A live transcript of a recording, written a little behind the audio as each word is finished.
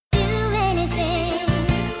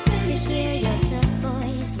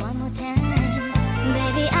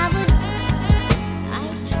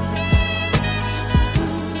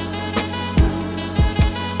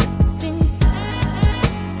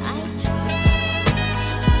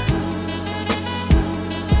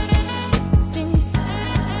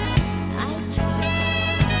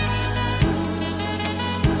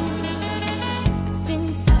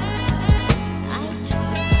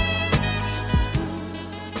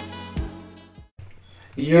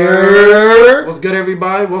Yeah. What's good,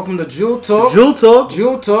 everybody? Welcome to Jewel Talk. Jewel Talk.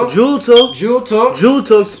 Jewel Talk. Jewel Talk. Jewel Talk. Jewel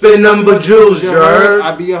Talk. Spin number jewels, you heard?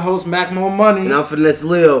 I be your host, Mac More Money. And I'm Finesse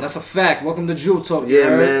Leo. That's a fact. Welcome to Jewel Talk. Yeah,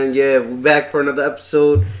 man. Yeah, we're back for another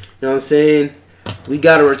episode. You know what I'm saying? We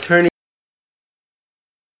got a returning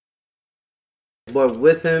boy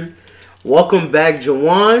with him. Welcome back,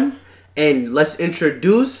 Jawan. And let's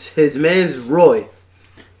introduce his man's Roy.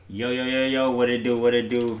 Yo, what it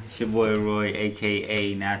do? It's your boy Roy,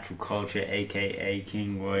 a.k.a. Natural Culture, a.k.a.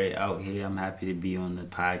 King Roy out here. I'm happy to be on the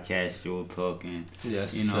podcast, Jewel Talking.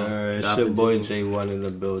 Yes, sir. It's your boy J1 in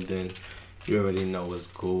the building. You already know what's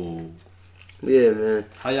cool. Yeah, man.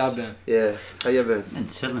 How y'all been? Yeah, how y'all been? Been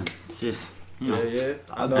chilling. It's just, you know. Yeah.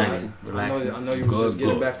 I know you was just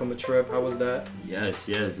getting back from a trip. How was that? Yes.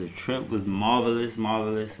 The trip was marvelous.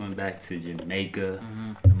 Went back to Jamaica,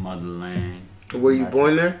 the motherland. Were you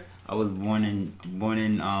born there? I was born in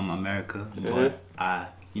America, but I,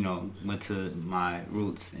 went to my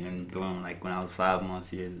roots and during when I was 5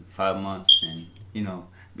 months, and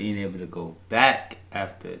being able to go back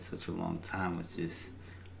after such a long time was just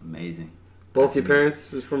amazing. Both your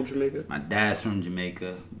parents is from Jamaica? My dad's from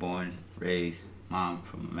Jamaica, born, raised. Mom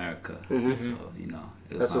from America. Mm-hmm. So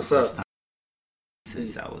it was that's my what's first up. time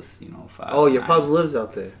since I was 5. Oh, your pops lives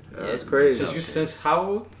out there. That's crazy. Since how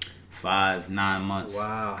old? 5, 9 months.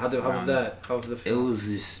 Wow. How was that? How was the film? It was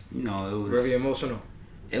just it was very emotional.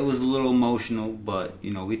 It was a little emotional, but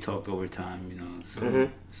we talked over time. So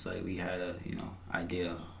it's like we had a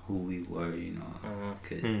idea who we were. It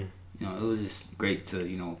was just great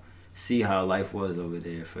to see how life was over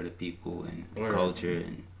there for the people and the culture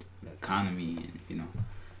and the economy, and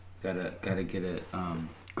gotta get a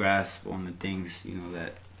grasp on the things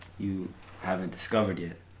that you haven't discovered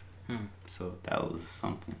yet. So that was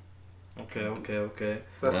something. Okay.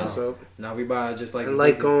 That's what's up. Now we buy just like.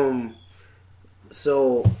 And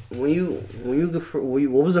so what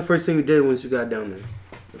was the first thing you did once you got down there?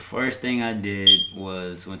 The first thing I did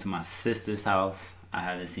was went to my sister's house. I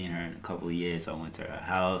haven't seen her in a couple of years, so I went to her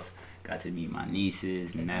house. Got to meet my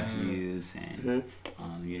nieces and nephews and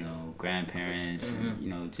grandparents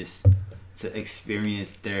and just to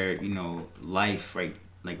experience their life right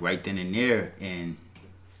then and there. And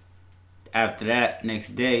after that, next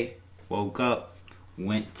day, woke up,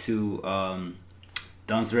 went to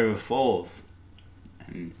Dunn's River Falls,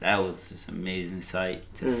 and that was just an amazing sight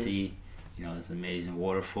to see. It's amazing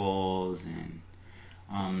waterfalls, and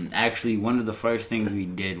actually one of the first things we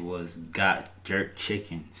did was got jerk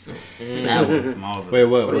chicken. So that was marvelous. Wait,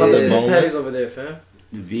 what about the beef patties over there, fam?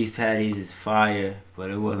 The beef patties is fire, but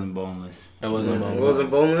it wasn't boneless. It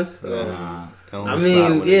wasn't boneless? Nah. I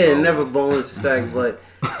mean, never boneless fact, but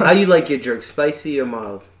how you like your jerk? Spicy or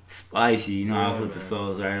mild? Spicy, I put the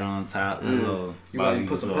sauce right on top. You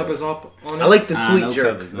put some peppers on it? I like the sweet no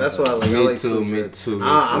jerk. Peppers, That's what I like. Me too.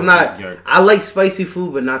 I'm not. I like spicy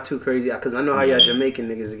food, but not too crazy. Because I know how y'all Jamaican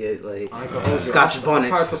niggas get Scotch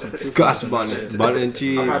bonnets. Scotch bonnet, butter and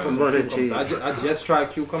cheese. Butter and cheese. I just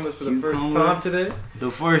tried cucumbers for the first time today.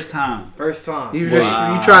 The first time. You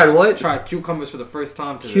tried what? Tried cucumbers for the first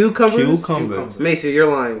time today. Cucumbers. Mason, you're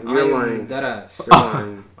lying. You're lying. That ass. You're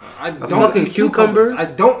lying. I don't fucking eat cucumbers.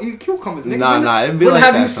 cucumber? I don't eat cucumbers, nigga. Nah, it be like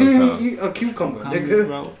have that you seen sometimes. me eat a cucumber,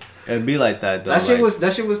 nigga? It be like that though. That shit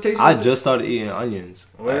was tasty. I just started eating onions.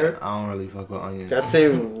 Where? I don't really fuck with onions. That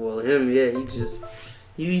same him, yeah.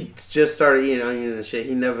 He just started eating onions and shit.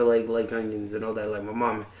 He never liked onions and all that. Like my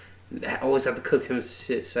mom, I always have to cook him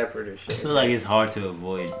shit separate or shit. I feel like it's hard to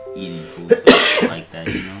avoid eating food so like that,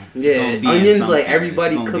 Yeah, onions like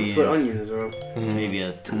everybody cooks with onions, bro. Maybe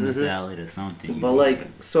a tuna salad or something. But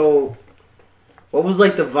so, what was the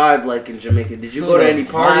vibe like in Jamaica? Did you go to any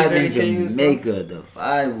parties or anything? In Jamaica, the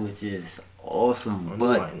vibe was just awesome.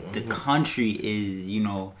 But the country is,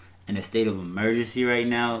 in a state of emergency right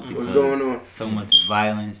now because what's going on? So much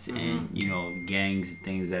violence and gangs and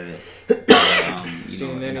things that are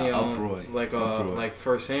seen in any uproar. like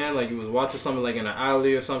firsthand, like you was watching something like in an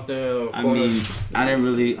alley or something. Or I mean, I didn't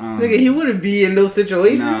really. Nigga, he wouldn't be in those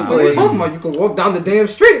situations. What are you talking about? You can walk down the damn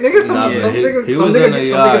street, nigga. He was in the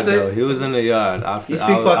yard though. He was in the yard. I was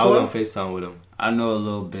on FaceTime with him. I know a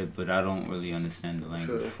little bit, but I don't really understand the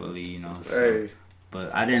language fully. Right.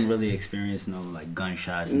 But I didn't really experience no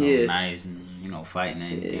gunshots, no knives, and fighting or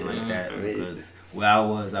anything like that. Because where I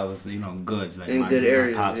was good. Like in good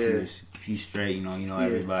areas, pops was he's straight.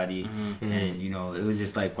 Everybody, and it was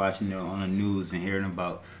just like watching it on the news and hearing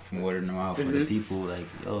about from word of mouth for the people. Like,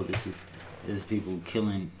 this is people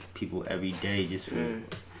killing people every day just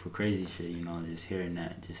for crazy shit. You know, just hearing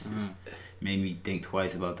that just made me think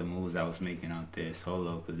twice about the moves I was making out there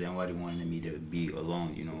solo. Because then nobody wanted me to be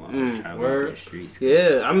alone. You know, while I was traveling through the streets.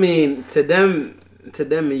 Yeah, I mean, to them,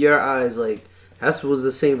 in your eyes, like that was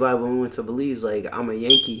the same vibe when we went to Belize. Like I'm a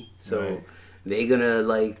Yankee, so. Right. They gonna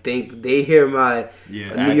like think they hear my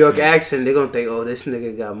New York accent. They gonna think, oh, this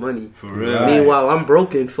nigga got money. For real. Meanwhile, I'm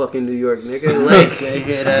broke in fucking New York, nigga. Like they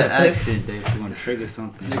hear that accent, they gonna trigger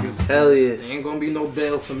something. Niggas, hell yeah. There ain't gonna be no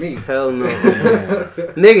bail for me. Hell no.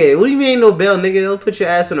 Nigga, what do you mean no bail, nigga? They'll put your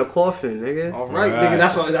ass in a coffin, nigga. All right, nigga.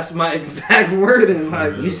 That's my exact wording.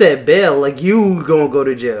 Like you said bail, like you gonna go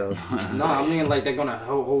to jail. No, I mean like they're gonna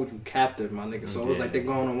hold you captive, my nigga. So it's like they're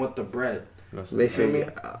going on with the bread. Basically,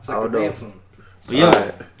 it's like a ransom. But yo,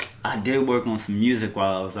 I did work on some music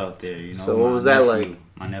while I was out there. You know. So what was that like?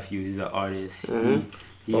 My nephew, he's an artist.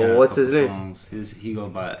 He what's his name? He go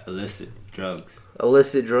by Illicit Drugs.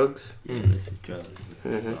 Illicit Drugs. Yeah, Illicit Drugs.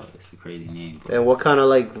 It's a crazy name. Bro. And what kind of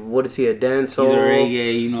like? What is he? A dancehall? He's a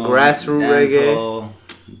reggae, you know, grassroots reggae.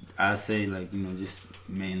 I say like just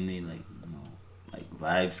mainly like like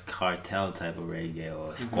vibes cartel type of reggae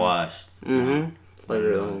or squash.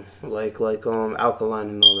 Like Alkaline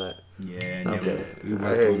and all that. Yeah, okay. We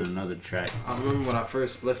worked on another track. I remember when I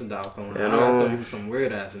first listened to Alkaline. I thought he was some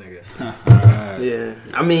weird ass nigga. Yeah,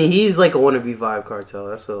 I mean he's like a wannabe vibe cartel.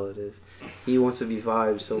 That's all it is. He wants to be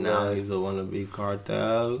vibe so bad. He's a wannabe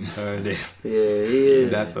cartel. Yeah, he is.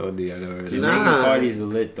 That's OD. I never heard. Jamaican parties are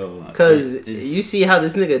lit though. Cause you see how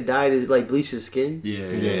this nigga dyed his like bleached his skin.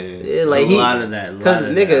 Yeah. Like a lot of that. Cause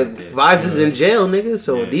nigga vibes is in jail, nigga.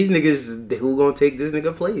 So these niggas who gonna take this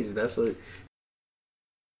nigga place? That's what.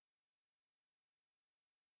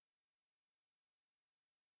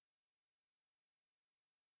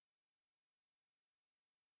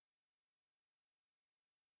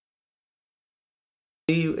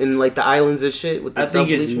 In like the islands and shit with the I think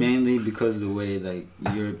it's mainly because of the way like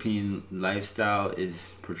European lifestyle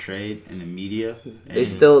is portrayed in the media. They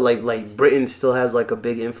still like Britain still has like a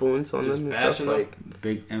big influence on them and stuff. Like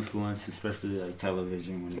big influence, especially like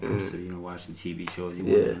television when it comes to watching TV shows. You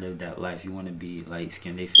want to live that life. You want to be light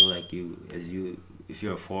skinned. They feel like if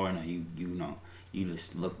you're a foreigner, you know you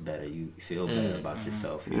just look better. You feel better about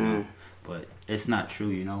yourself. You know, but it's not true.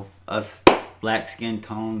 You know, us. Black skin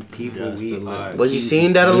tone people, we are. Was you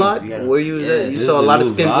seeing that a lot? Where you was at? You saw a lot of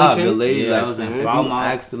skin bleaching. The lady, I was in you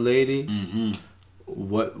asked the ladies,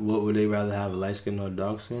 what would they rather have, a light skin or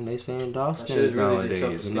dark skin? They saying dark skin nowadays.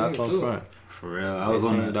 It's not confront. For real, I was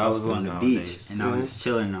on the beach and I was just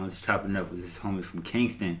chilling. I was chopping up with this homie from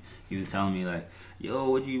Kingston. He was telling me like, "Yo,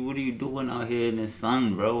 what are you doing out here in the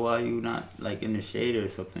sun, bro? Why are you not like in the shade or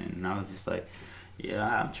something?" And I was just like. Yeah,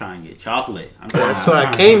 I'm trying to get chocolate. That's what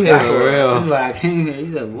I came here for. That's why I came here.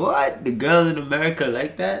 He said, "What? The girls in America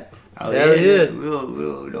like that?" Hell yeah.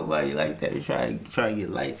 Nobody like that. They try to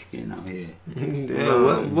get light skin out here.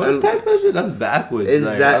 What type of shit? That's backwards. It's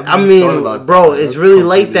like, that. I mean, bro, it's really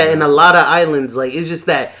like that in a lot of islands. Like it's just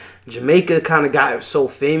that Jamaica kind of got so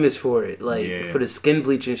famous for it, like for the skin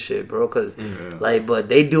bleaching shit, bro. Cause like, but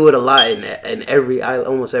they do it a lot in every island,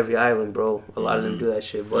 almost every island, bro. A lot of them do that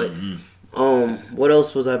shit, but. What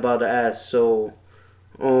else was I about to ask? So,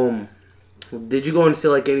 did you go into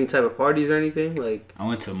like any type of parties or anything? Like, I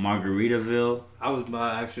went to Margaritaville. I was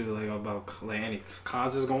about any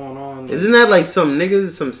concerts going on. Isn't that like some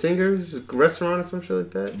niggas, some singers, restaurant or some shit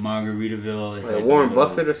like that? Margaritaville is like Warren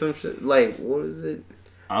Buffett or some shit. Like, what is it?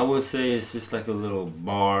 I would say it's just like a little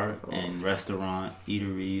bar and restaurant,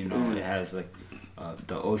 eatery. You know, it has like.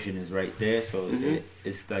 The ocean is right there, so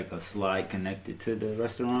it's like a slide connected to the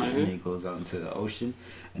restaurant, and it goes out into the ocean.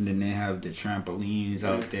 And then they have the trampolines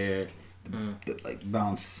out there, the like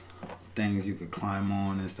bounce things you could climb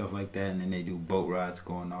on and stuff like that. And then they do boat rides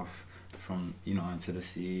going off from into the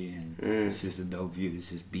sea, and it's just a dope view.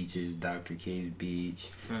 It's just beaches, Dr. K's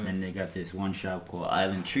Beach, and then they got this one shop called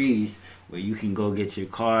Island Trees where you can go get your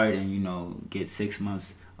card and get 6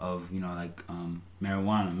 months of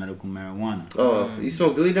marijuana, medical marijuana. Oh, you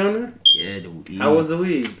smoked weed down there? Yeah, the weed. How was the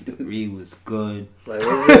weed? The weed was good. Like,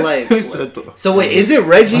 what was it like? So wait, is it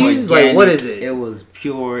Reggie's? Like, what is it? It was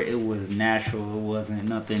pure. It was natural. It wasn't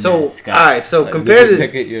nothing. So, alright. So like,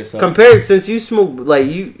 compared since you smoke, like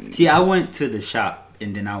you. See, I went to the shop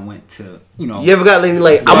and then I went to You ever got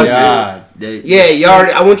like yard?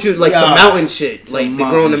 I want you like some mountain shit. Like they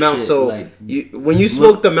grow in the mountain. So when you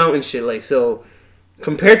smoke the mountain shit, like so.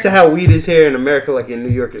 Compared to how weed is here in America, like in New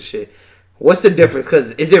York and shit, what's the difference?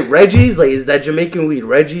 Because is it Reggie's? Like, is that Jamaican weed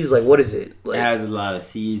Reggie's? Like, what is it? Like, it has a lot of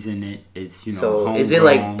seeds in it. It's, so is it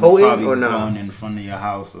like potent or not? Grown in front of your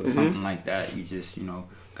house or something like that. You just,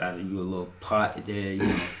 got you a little pot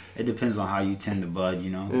there, it depends on how you tend the bud, you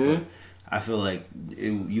know. Mm-hmm. But I feel like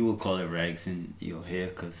you would call it rags in your hair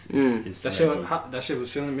because it's that shit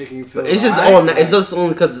was making you feel. It's just all. It's just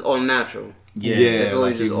only because it's all natural. Yeah, it's only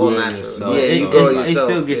like just all natural. Yourself. Yeah, you grow yourself. It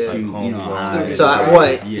still gets yeah. you know. High. So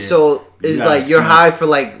what? Yeah. So it's like you're high for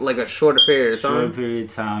like a shorter period of time. Short period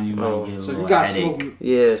of time, you might get a little headache.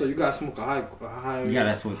 So you gotta smoke a high. Yeah,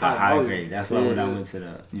 that's what the high grade. That's why when I went to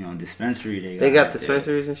the dispensary, they got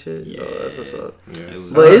dispensaries and shit. Yeah, that's what's up. Yeah.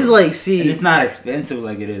 But it's like, see, and it's not expensive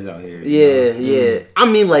like it is out here. Yeah, yeah. I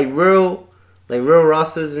mean, like real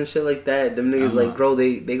Rastas and shit like that. Them niggas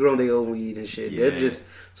they grow their own weed and shit. Yeah. They just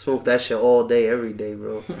smoke that shit all day, every day,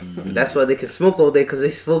 bro. That's why they can smoke all day, because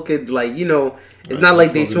they smoking like, it's not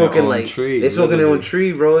like they smoking like tree, they smoking their own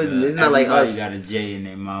tree, bro. It's not like us. Got a J in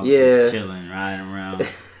their mouth, just chilling, riding around.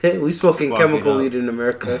 We smoking chemical weed in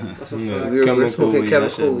America. That's a fact. We're smoking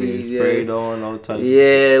chemical weed. Sprayed on all types.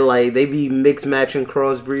 Yeah, like they be mix matching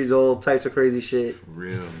crossbreeds, all types of crazy shit. For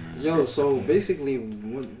real, man. Yo, so basically,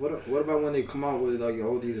 what about when they come out with like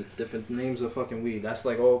all these different names of fucking weed? That's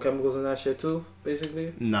like all chemicals in that shit too,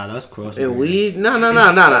 basically. Nah, that's crossbreed. And weed? No.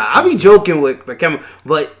 I be joking with the chemical,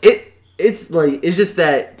 but it's like, it's just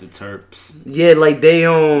that the terps. Yeah, like they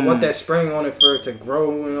want that spraying on it for it to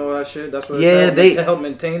grow and all that shit. That's what to help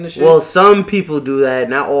maintain the shit. Well, some people do that.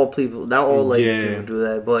 Not all people. Not all people do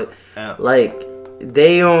that. But like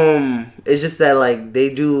they it's just that like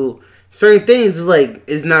they do certain things. It's like,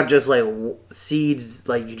 it's not just like seeds.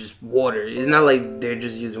 Like you just water. It's not like they're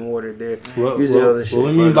just using water. They're using other shit.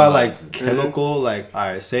 What we mean by like chemical, like,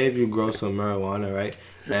 all right, say if you grow some marijuana, right,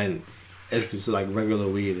 and it's just like regular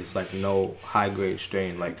weed. It's like no high grade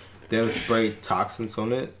strain. Like they'll spray toxins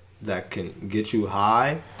on it that can get you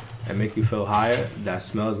high and make you feel higher. That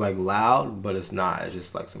smells like loud, but it's not. It's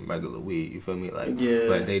just like some regular weed. You feel me? Like,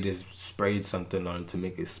 but they just sprayed something on it to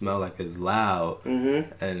make it smell like it's loud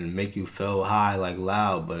and make you feel high like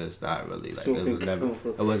loud, but it's not really. Like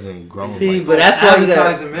it wasn't grown. See, like but that's why you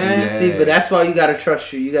got, man. Yeah. See, but that's why you gotta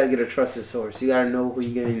trust you. You gotta get a trusted source. You gotta know who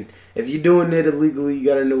you getting. If you're doing it illegally, you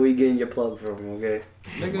gotta know where you're getting your plug from. Okay.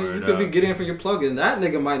 Nigga, you could be getting from your plug, and that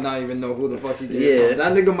nigga might not even know who the fuck you get from.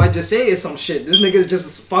 That nigga might just say it's some shit. This nigga's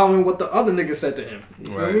just following what the other nigga said to him. You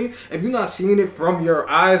feel me? If you're not seeing it from your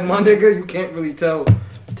eyes, my nigga, you can't really tell me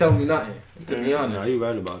nothing. To be honest, no, you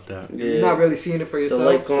right about that. Yeah. You're not really seeing it for yourself. So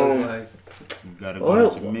like, you gotta go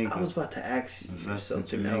to Jamaica. I was about to ask you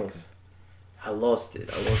something else. I lost it.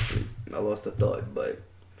 I lost the thought, but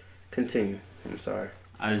continue. I'm sorry.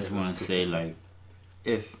 I just want to say, like,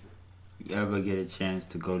 if you ever get a chance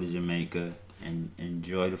to go to Jamaica and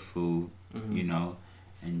enjoy the food,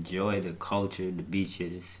 enjoy the culture, the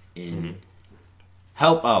beaches, and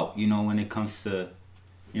help out, when it comes to,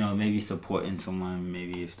 maybe supporting someone,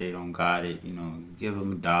 maybe if they don't got it, give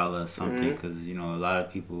them $1 or something, because, a lot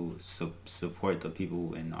of people support the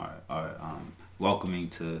people and are welcoming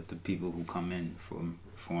to the people who come in from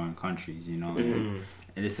foreign countries, And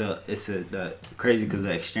it's crazy because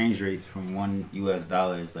the exchange rates from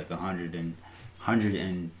 $1 is like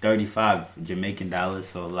 135 Jamaican dollars.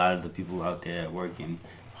 So a lot of the people out there are working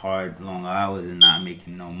hard, long hours, and not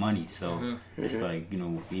making no money. So it's like,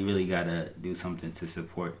 we really gotta do something to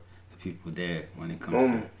support the people there when it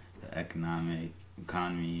comes to the economy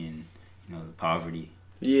and the poverty.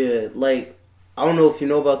 Yeah, like, I don't know if you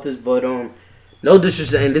know about this, but no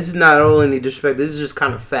disrespect, and this is not only disrespect. This is just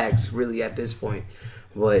kind of facts, really, at this point.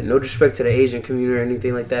 But no disrespect to the Asian community or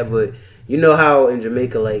anything like that. But you know how in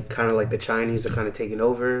Jamaica, like, kind of like the Chinese are kind of taking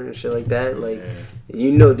over and shit like that. Like,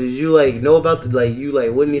 did you like know about wouldn't you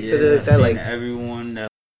say it like that? Like everyone that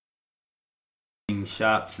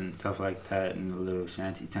shops and stuff like that in the little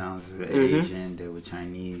shanty towns were Asian, they were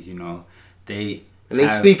Chinese. They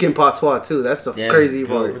speak in patois too. That's the crazy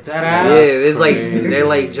part. With that ass. Yeah, it's like they're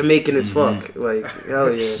like Jamaican as fuck. Like,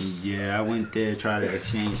 hell yeah. Yeah, I went there to try to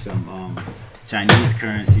exchange some Chinese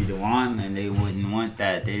currency to yuan, and they wouldn't want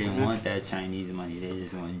that. They didn't want that Chinese money. They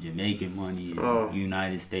just want Jamaican money,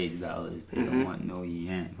 United States dollars. They don't want no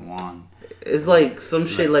yuan. It's like some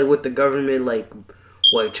shit like with the government, like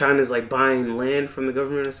what, China's like buying land from the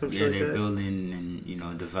government or something like that? Yeah, they're building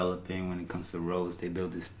and developing when it comes to roads. They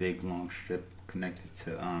built this big long strip connected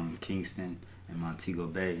to Kingston and Montego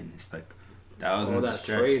Bay, and it's like thousands of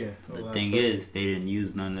stretch. The thing is, they didn't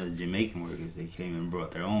use none of the Jamaican workers. They came and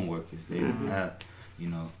brought their own workers. They didn't have,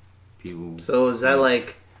 people. So is that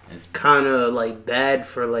like kind of like bad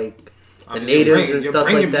for like natives and stuff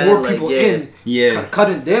like that. More people in,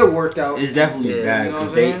 cutting their work out. It's definitely bad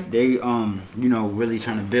because they you know, really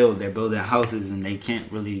trying to build. They're building houses and they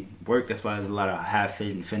can't really work. That's why there's a lot of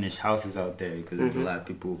half-finished houses out there because there's a lot of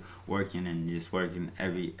people working and just working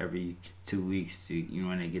every 2 weeks to, you know,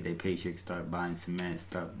 when they get their paycheck, start buying cement,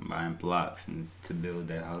 start buying blocks and to build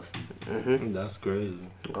their house. That's crazy.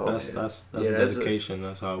 That's dedication.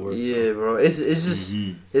 That's how it works. Yeah, bro. It's just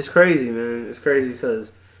it's crazy, man. It's crazy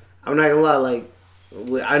because I'm not gonna lie. Like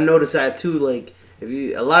I noticed that too. Like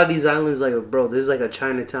a lot of these islands, like bro, there's like a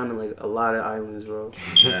Chinatown in like a lot of islands, bro.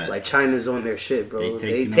 Like China's on their shit, bro.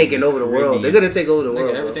 They taking over the world. They're gonna take over the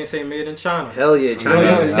world. Everything say made in China. Hell yeah,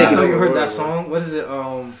 China's just taking over. You heard that song? What is it? Made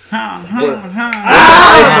in China.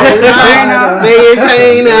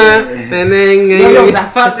 Yo,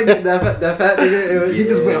 that fat nigga, he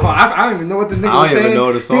just went hard. I don't even know what this nigga was saying. I don't even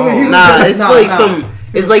know the song. Nah, it's like some.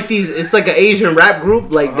 It's like it's like an Asian rap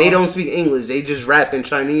group. Like they don't speak English. They just rap in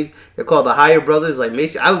Chinese. They're called the Higher Brothers. Like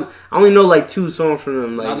Macy, I only know like 2 songs from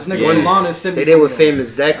them. Like this nigga one they did with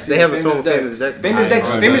Famous Dex. They have a song with Famous Dex. Famous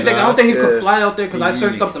Dex. I don't think he could fly out there because I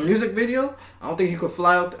searched up the music video. I don't think he could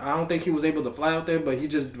fly out. I don't think he was able to fly out there, but he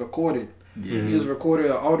just recorded. He just recorded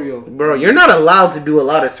an audio. Bro, you're not allowed to do a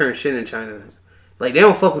lot of certain shit in China. Like, they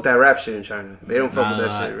don't fuck with that rap shit in China. They don't fuck with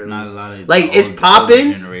that shit, really. Not a lot of like, it's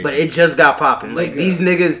popping, but it just got popping. Like, these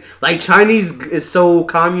niggas... Like, Chinese is so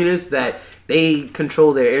communist that they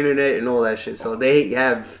control their internet and all that shit. So, they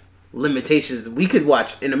have limitations. We could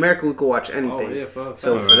watch... In America, we could watch anything.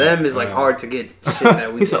 So, for them, it's, like, hard to get shit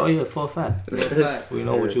that we He said, for a fact. We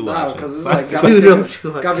know what you watching. Because it's like...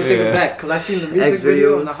 Got me thinking back. Because I seen the music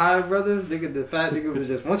video on the Higher Brothers. Nigga, the fat nigga was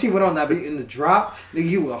just... Once he went on that beat in the drop, nigga,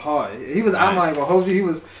 he was hard. He was... I'm not even gonna hold you. He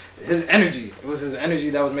was... His energy. It was his energy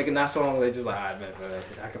that was making that song. Like, just like, alright, man,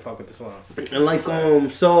 I can fuck with the song. And, like,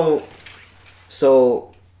 so...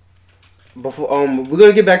 Before we're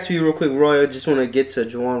gonna get back to you real quick, Roy. I just want to get to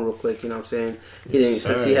Juwan real quick. You know what I'm saying?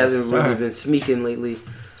 Since he hasn't really been speaking lately.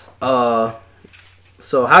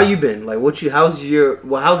 So how you been? Like, how's your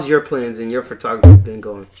plans and your photography been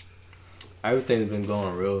going? Everything's been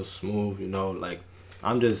going real smooth. You know, like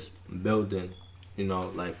I'm just building. You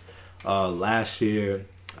know, like last year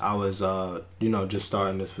I was just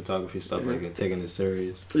starting this photography stuff, like and taking it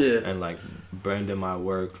serious. Yeah. And like branding my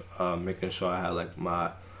work, making sure I had like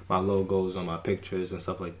my logos on my pictures and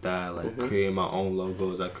stuff like that, like creating my own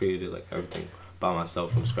logos. I created like everything by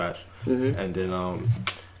myself from scratch, and then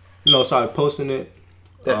started posting it.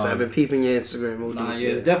 Definitely, I've been peeping your Instagram.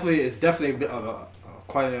 It's definitely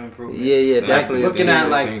quite an improvement. Yeah, definitely. Looking at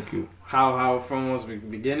like how from was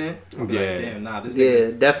beginning.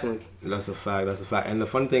 Definitely. That's a fact. And the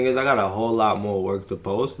funny thing is, I got a whole lot more work to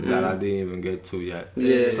post that I didn't even get to yet.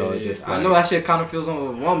 Yeah. So it's just like, I know that shit kind of feels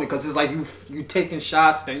overwhelming because it's like you taking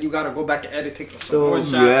shots, then you gotta go back and edit, take some more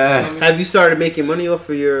shots. Yeah. You know what I mean? Have you started making money off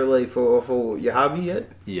of your for your hobby yet?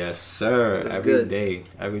 Yes, sir. That's every good. day.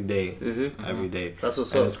 Every day. That's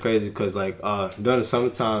what's and up. it's crazy because like during the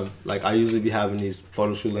summertime, like I usually be having these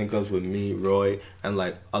photo shoot link ups with me, Roy, and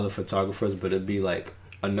like other photographers, but it'd be like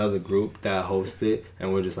another group that hosts it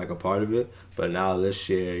and we're just like a part of it. But now this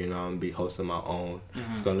year, I'm gonna be hosting my own.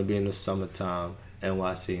 It's gonna be in the summertime,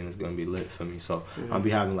 NYC, and it's gonna be lit for me. So I'll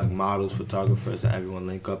be having like models, photographers, and everyone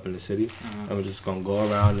link up in the city, and we're just gonna go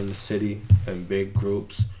around in the city in big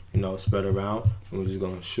groups, spread around, and we're just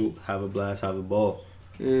gonna shoot, have a blast, have a ball,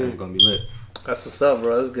 and it's gonna be lit. That's what's up,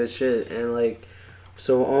 bro. That's good shit. And like,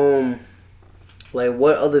 so like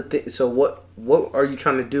what other things? So what are you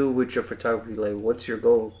trying to do with your photography? Like, what's your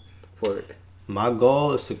goal for it? My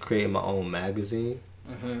goal is to create my own magazine.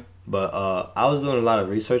 But I was doing a lot of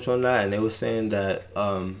research on that, and they were saying that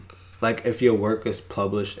like if your work is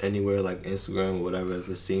published anywhere like Instagram or whatever, if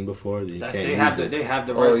it's seen before, then you can't use it. They have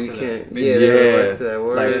the rights to that.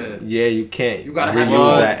 You can't. You gotta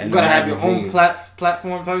have your own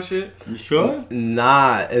platform type shit. You sure?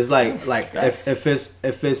 Nah, it's like if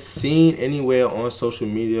it's seen anywhere on social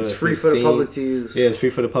media, it's free for the public to use. Yeah, it's free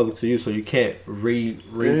for the public to use, so you can't put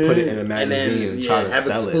it in a magazine and try to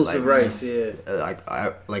sell it. Exclusive rights.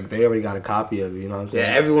 Like they already got a copy of it. You know what I'm saying?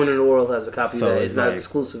 Yeah, everyone in the world has a copy of that. It's not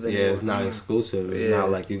exclusive anymore. Yeah, it's not exclusive. It's not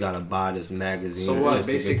like you gotta buy this magazine. So what?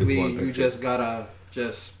 Basically, you just gotta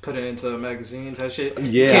put it into a magazine type shit. Yeah,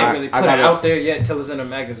 you can't really put it out there yet until it's in a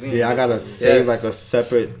magazine. Yeah, I gotta save like a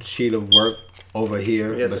separate sheet of work over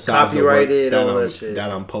here besides the work that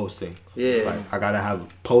I'm posting. Yeah, like I gotta have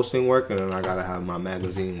posting work and then I gotta have my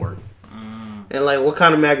magazine work. And like, what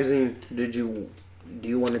kind of magazine do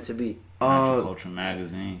you want it to be? Culture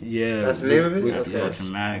Magazine. Yeah, that's the name of it. Culture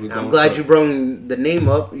Mag. I'm glad you brought the name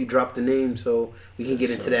up. You dropped the name, so we can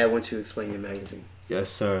get into that once you explain your magazine. Yes,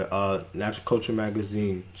 sir. Natural Culture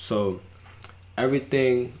Magazine. So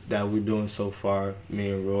everything that we're doing so far,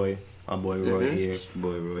 me and Roy, my boy Roy here,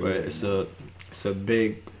 boy Roy, right? It's a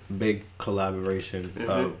big collaboration.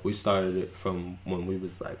 We started it from when we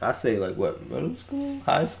was like, I say like what, middle school,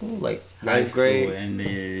 high school, like ninth grade, and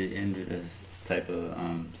into the type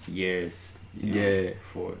of years.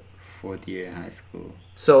 Fourth year in high school.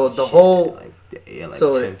 So the whole, like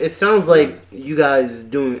so it sounds like you guys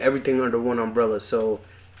doing everything under one umbrella. So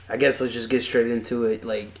I guess let's just get straight into it.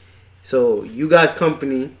 Like, so you guys'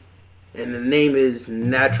 company, and the name is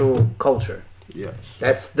Natural Culture. Yes,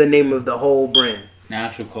 that's the name of the whole brand.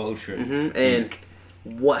 Natural Culture. And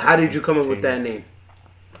what? How did you come up with that name?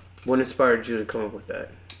 What inspired you to come up with that?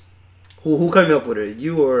 Who came up with it?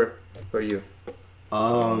 You or you?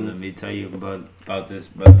 So let me tell you about this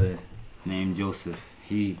brother named Joseph.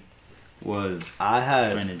 He was a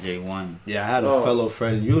friend of J1. Yeah, I had a fellow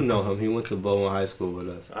friend. You know him. He went to Bowen High School with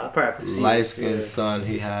us. I probably see light skinned son.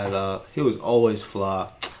 He had he was always fly.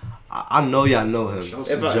 I know y'all know him.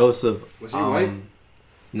 Joseph. Was he white?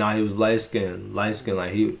 Nah, he was light skinned. Like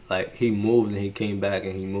he moved and he came back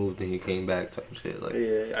and he moved and he came back type shit. Like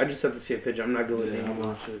yeah, I just have to see a picture. I'm not good with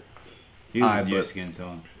name. He was your skin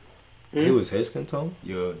tone. He was his skin tone?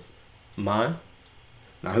 Yours. Mine?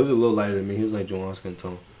 Nah, he was a little lighter than me. He was like Juwan's skin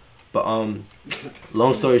tone. But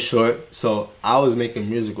long story short, so I was making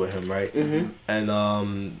music with him, right?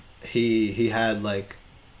 And he had like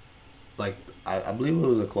I believe it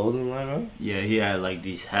was a clothing line, right? Yeah, he had like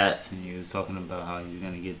these hats, and he was talking about how he was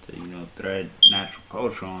gonna get the thread Natural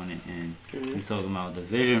Culture on it, and he was talking about the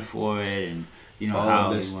vision for it, and all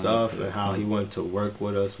how this stuff, and how he wanted to work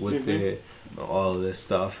with us with it. All of this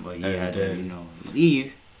stuff, but he had to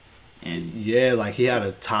leave, and like he had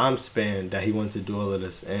a time span that he wanted to do all of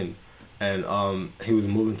this in, and he was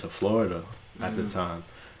moving to Florida at the time,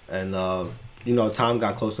 and time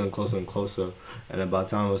got closer and closer and closer, and about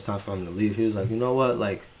the time it was time for him to leave, he was like, you know what,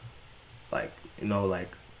 like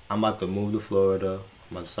I'm about to move to Florida,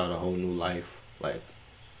 I'm about to start a whole new life, like.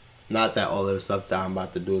 Not that all of the stuff that I'm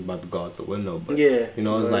about to do is about to go out the window, but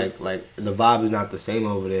it's like the vibe is not the same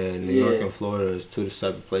over there. New York and Florida is two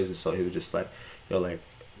separate places. So he was just like, I'm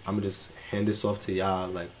gonna just hand this off to y'all.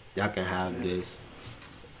 Like y'all can have this.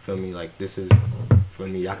 Feel me? Like this is for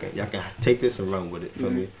me. Y'all can take this and run with it.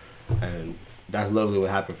 Feel me? And that's literally what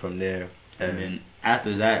happened from there. And then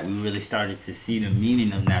after that, we really started to see the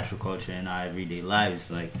meaning of natural culture in our everyday lives.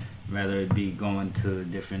 Like, whether it be going to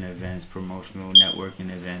different events, promotional networking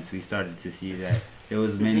events, we started to see that there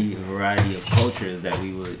was many variety of cultures that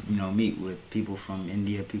we would, meet with people from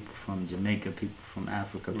India, people from Jamaica, people from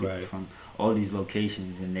Africa, people from all these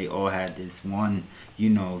locations, and they all had this one,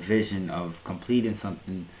 vision of completing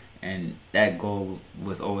something, and that goal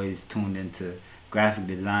was always tuned into graphic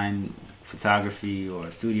design, photography, or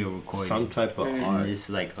studio recording. Some type of art. It's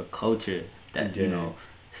like a culture that,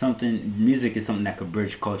 music is something that could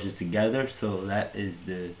bridge cultures together. So that is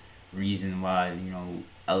the reason why,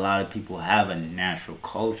 a lot of people have a natural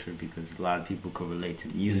culture, because a lot of people could relate to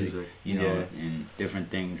music. And different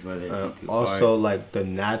things, whether it be also art. Like the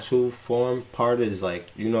natural form part is like,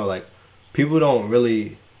 people don't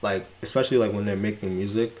really, like, especially like when they're making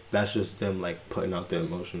music, that's just them like putting out their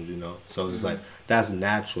emotions, so it's like that's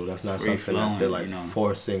natural. That's not something that they're like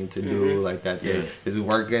forcing to do, like that they is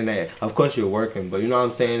working. Of course you're working, but you know what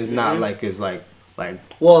I'm saying, it's not like it's like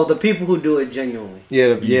well, the people who do it genuinely,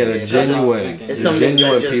 the genuine, it's something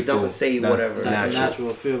that just people don't say whatever. That's a natural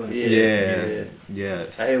feeling.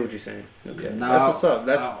 Yes, I hear what you're saying. Okay, that's what's up.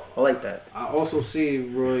 I like that. I also see,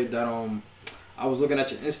 Roy, that I was looking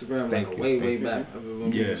at your Instagram way back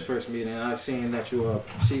when we was first meeting, and I seen that you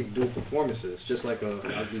do performances, just like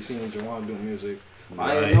I've been seeing Juwan do music.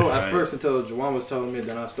 I didn't know at first until Juwan was telling me.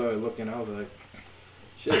 Then I started looking. I was like,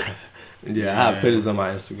 shit. I have pictures on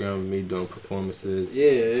my Instagram of me doing performances,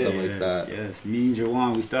 stuff like that. Yes, me and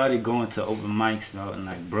Juwan, we started going to open mics out in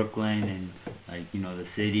like Brooklyn and like the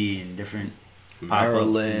city and different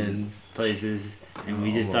Maryland places. And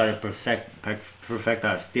we just started perfect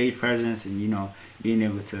our stage presence, and being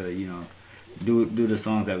able to do the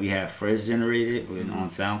songs that we had first generated on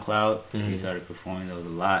SoundCloud. We started performing those a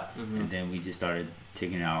lot, and then we just started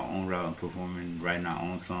taking our own route and performing, writing our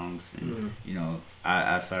own songs. And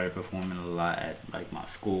I started performing a lot at like my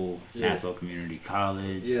school, Nassau Community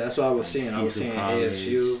College. Yeah, that's what I was seeing. I was seeing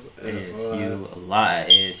ASU a lot at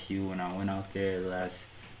ASU when I went out there last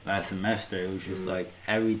semester. It was just like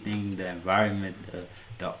everything, the environment,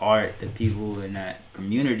 the art, the people in that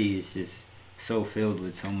community is just so filled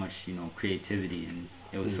with so much, creativity, and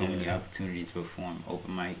there was so many opportunities to perform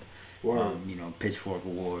open mic Pitchfork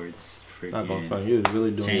Awards. Not gonna front. You was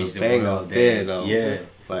really doing your thing out there, though. Yeah,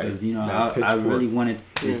 because I really wanted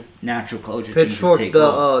this natural culture. Pitchfork,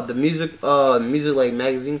 the music like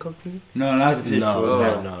magazine company. No, not the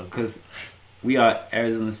Pitchfork. No, because we are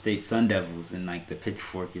Arizona State Sun Devils, and like the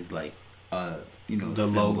Pitchfork is like the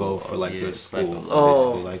logo for like their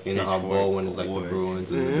school. Like how Baldwin is like the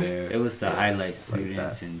Bruins and the Bears. It was to highlight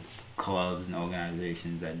students and clubs and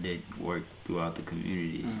organizations that did work throughout the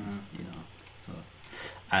community. So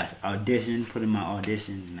I auditioned, put in my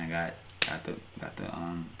audition, and I got the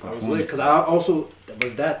performance. I was lit because I also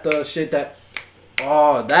was that the shit that.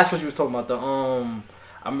 Oh, that's what you was talking about.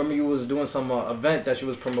 I remember you was doing some event that you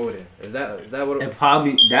was promoting. Is that what?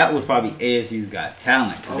 That was probably ASU's Got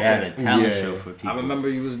Talent. They had a talent show for people. I remember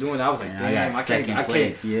you was doing. I was like, damn, I can't. I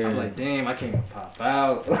was like, damn, I can't pop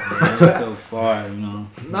out. It's so far,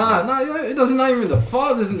 Nah, it doesn't not even the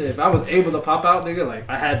farthest. If I was able to pop out, nigga, like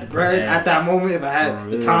I had the bread at that moment. If I had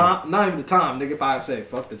the time, not even the time, nigga, if I say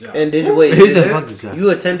fuck the job. And did you wait?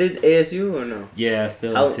 You attended ASU or no? Yeah, I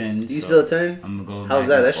still attend. You still attend? I'm gonna go. How's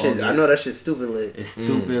that? That shit. I know that shit's stupid lit. It's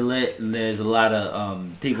stupid lit. There's a lot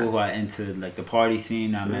of people who are into like the party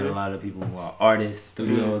scene. I met a lot of people who are artists,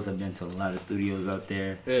 studios. I've been to a lot of studios out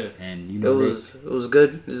there. Yeah. And it was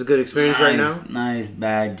good. It's a good experience right now. Nice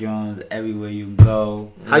bag Jones everywhere you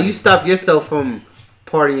go. How you stop yourself from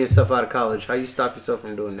partying yourself out of college? How you stop yourself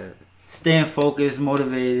from doing that? Staying focused,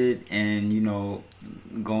 motivated, and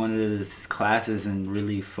going to the classes and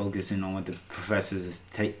really focusing on what the professors is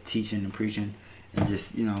teaching and preaching. And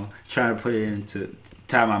just, trying to put it into,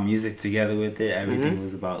 tie my music together with it. Everything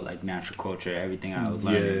was about, like, natural culture. Everything I was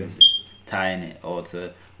learning was just tying it all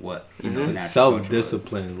to what, natural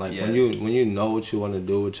self-discipline. Like, when you know what you want to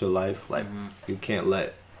do with your life, like, you can't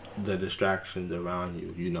let the distractions around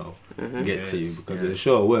you, get to you. Because it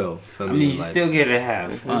sure will. You still get to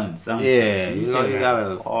have fun. You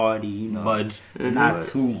gotta party, budge. Not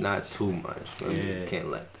too much. You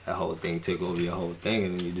can't let that whole thing take over your whole thing,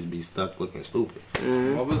 and then you just be stuck looking stupid.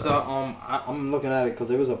 What was the I'm looking at it because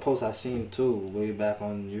there was a post I seen too way back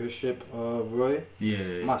on your ship, Roy. Yeah.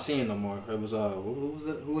 I'm not seeing no more. It was who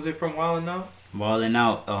was it from Wildin' Out? Wildin'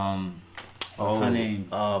 Out. What's her name?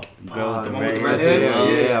 Girl with the red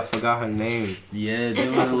hair. Yeah, I forgot her name. Yeah,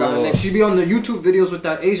 I forgot her name. She be on the YouTube videos with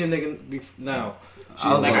that Asian nigga now.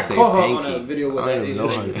 I caught her on a video with that Asian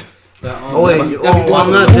nigga. I'm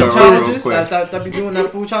not just challenges. That be doing that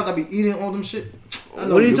food challenge. That be eating all them shit.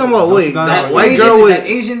 What are you talking about? Wait, that white girl with that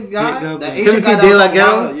Asian guy, that Asian guy De La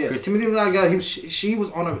Ghetto? Yes, Timothy De La Ghetto. She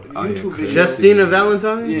was on a YouTube video. Justina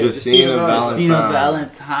Valentine. Yeah, Justina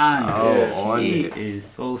Valentine. Oh, she is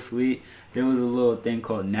so sweet. There was a little thing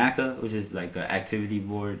called NACA, which is like an activity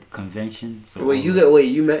board convention. So you got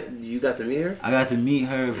to meet her? I got to meet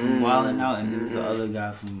her from Wildin' Out, and there was the other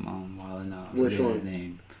guy from Wildin' Out. Which one? His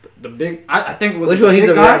name? The big, I think it was. Which one? He's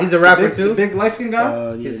a rapper too. The big light skinned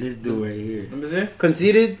guy. Yeah, this dude right here. Let me see.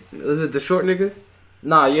 Conceited? Was it the short nigga?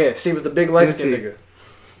 Nah, yeah. See, it was the big light skinned nigga.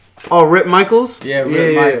 Oh, Rip Michaels? Yeah,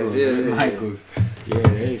 Rip Michaels. Rip Michaels. Yeah,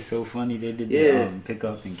 they so funny. They did pick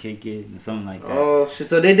up and kick it and something like that. Oh shit!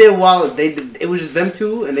 So they did it was just them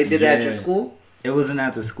two, and they did it at your school. It wasn't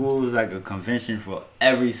at the school. It was like a convention for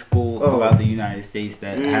every school throughout the United States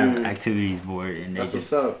that have activities board, and they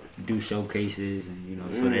just do showcases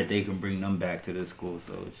and so that they can bring them back to the school.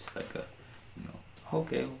 So it's just like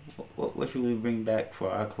okay, what should we bring back for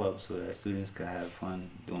our club so that students could have fun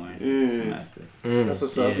during the semester? That's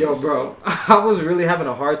what's up. Yo, bro, I was really having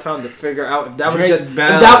a hard time to figure out if that was just. If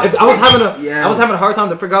I was having a hard time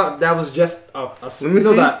to figure out if that was just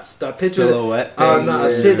that picture silhouette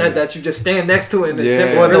shit that you just stand next to it and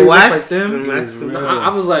the wax. Like them. I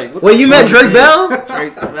was like, you met Drake Bell?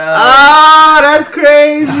 Drake Bell. Oh, that's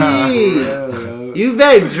crazy. You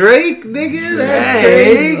met Drake, nigga? That's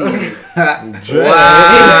crazy. Wow.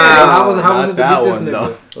 How was it to meet this nigga?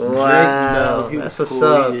 Wow. That's what's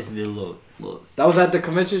up. He just did a little. That was at the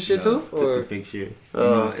convention shit too? Took the picture.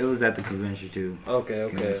 It was at the convention too. Okay.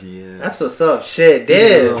 That's what's up. Shit,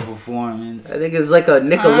 damn. Performance. I think it's like a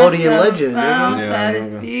Nickelodeon legend,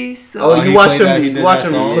 nigga. You watch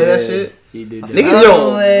him play that shit? He did that.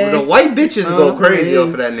 Nigga, the white bitches go crazy off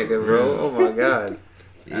of that nigga, bro. Oh my god.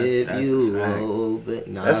 That's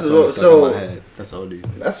OD.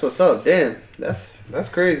 That's what's up. Damn, that's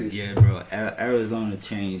crazy. Yeah, bro. Arizona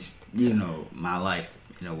changed, my life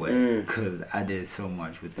in a way because I did so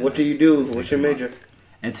much with. What do you do? What's your major?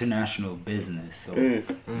 International business. So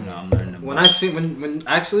I'm learning. When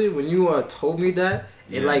you told me that,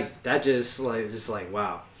 it like that just like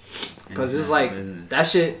wow. Cause it's like business. That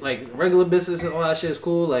shit, like regular business and all that shit is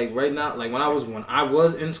cool. Like right now, like when I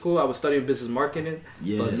was in school, I was studying business marketing.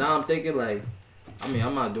 Yeah. But now I'm thinking like, I mean,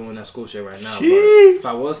 I'm not doing that school shit right now. But if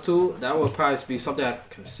I was to, that would probably be something I'd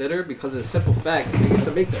consider because of the simple fact, nigga,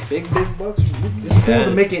 to make the big bucks, it's cool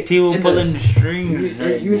to make it. People pulling the strings.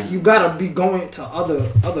 You gotta be going to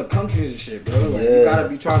other countries and shit, bro. Like you gotta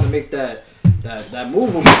be trying to make that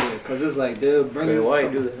move over there, cause it's like they're bringing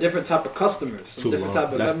some different type of customers, some different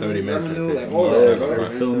type of revenue, like all that.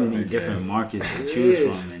 There's so many different markets to choose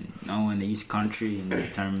from, and knowing each country and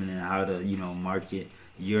determining how to market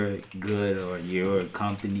your good or your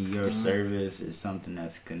company, your service is something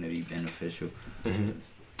that's gonna be beneficial. We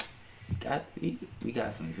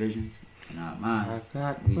got some visions in our minds.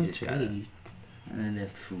 We just gotta and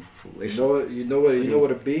that's fruitful. You know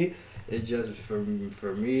what it be. It's just for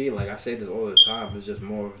me, like I say this all the time. It's just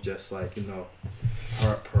more of just like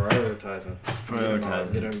prioritizing,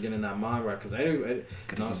 getting that mind right. Cause I you know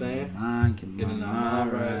what I'm saying? Getting that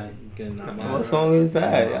mind right. What song is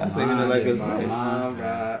that? Y'all singing it like it's nice. Mind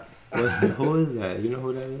right. Who is that? You know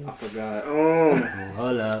who that is? I forgot.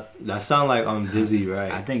 Hold up. That sound like Dizzy, right?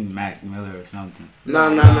 I think Mac Miller or something.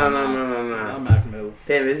 No. Not Mac Miller.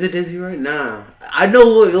 Damn, is it Dizzy right? Nah. I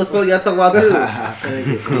know what song y'all talking about too.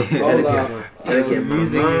 Gotta get my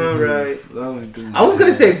mind right. I was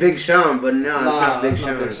gonna say Big Sean, but no, it's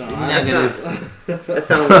not Big Sean. That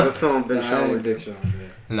sounds like a song Big Sean with Big Sean.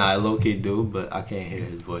 Nah, I low key do, but I can't hear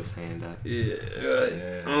his voice saying that.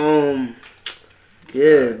 Yeah.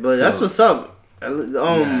 Yeah, but that's what's up.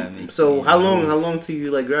 So how long till you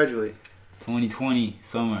like graduate? 2020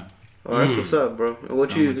 summer. Oh, that's what's up, bro.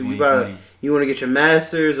 What you want to get your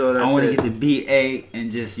master's or that's I want to get the BA and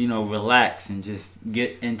just relax and just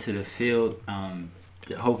get into the field.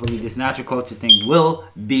 Hopefully, this natural culture thing will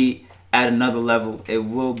be at another level. It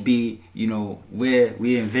will be where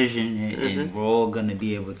we envision it, and we're all gonna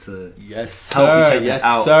be able to help each other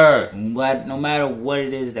out. No matter what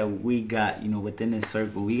it is that we got, within this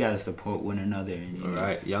circle, we gotta support one another and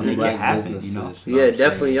young black businesses. Yeah,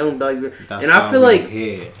 definitely young black. And I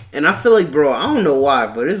feel like, bro, I don't know why,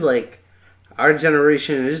 but it's like our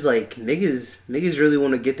generation is like niggas really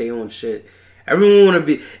want to get their own shit. Everyone want to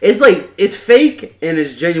be. It's like it's fake and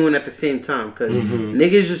it's genuine at the same time because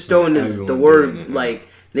niggas just throwing the word like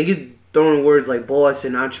niggas throwing words like boss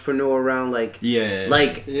and entrepreneur around like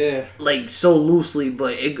so loosely,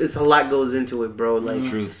 but it's a lot goes into it, bro. Like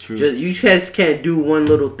true. You just can't do one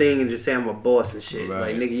little thing and just say I'm a boss and shit. Right.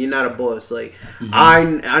 Like nigga, you're not a boss. Like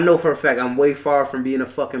I know for a fact I'm way far from being a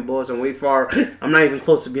fucking boss. I'm not even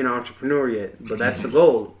close to being an entrepreneur yet. But that's the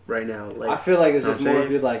goal right now. Like I feel like it's just more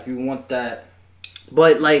of you like you want that.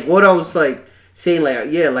 But like what I was like saying, like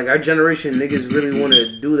our generation niggas really want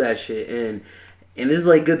to do that shit, and it's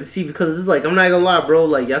like good to see because it's like I'm not gonna lie, bro.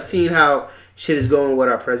 Like y'all seen how shit is going with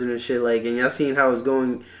our president and shit, like, and y'all seen how it's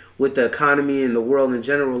going with the economy and the world in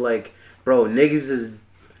general. Like, bro, niggas is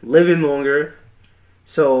living longer,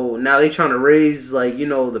 so now they trying to raise like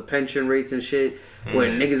the pension rates and shit, where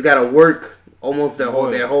niggas gotta work almost their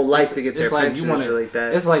whole life to get their pension and shit like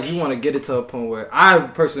that. It's like you want to get it to a point where I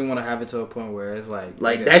personally want to have it to a point where it's like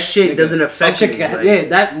nigga, that shit doesn't affect me.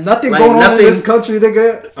 That nothing going on in this country,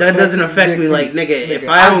 nigga. That doesn't affect me. Like nigga, if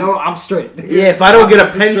I don't know, I'm straight. Nigga. Yeah, if I don't get a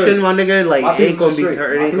pension, my nigga, like it ain't gonna be it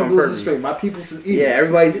ain't gonna hurt me. My people's is eating. Yeah,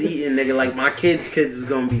 everybody's eating, nigga. Like my kids is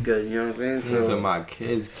gonna be good. You know what I'm saying? So my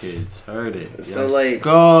kids heard it. So like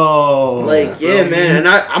go. Like yeah, man, and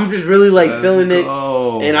I'm just really like feeling it,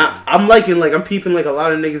 and I'm liking like I'm peeping like a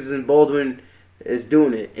lot of niggas in Baldwin is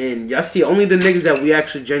doing it, and y'all see only the niggas that we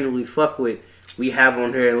actually genuinely fuck with we have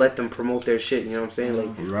on here and let them promote their shit. You know what I'm saying? Like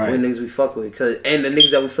only niggas we fuck with, and the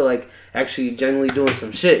niggas that we feel like actually genuinely doing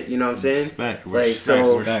some shit. You know what I'm saying? Respect.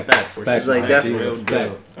 It's like definitely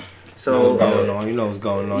respect. So what's going on? You know what's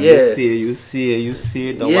going on. Yeah. You see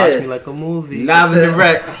it. Don't watch me like a movie. Live in the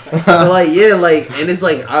wreck. So like and it's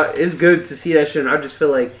like it's good to see that shit. And I just feel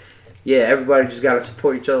like everybody just gotta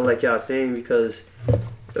support each other, like y'all saying, because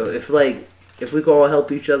if we can all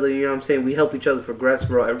help each other, you know what I'm saying, we help each other progress,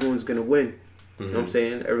 bro, everyone's gonna win. You know what I'm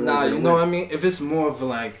saying? You know what I mean? If it's more of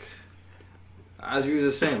like, as you were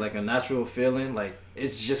just saying, like a natural feeling, like it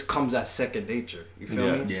just comes at second nature. You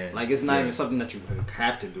feel me? Yeah. Like it's not even something that you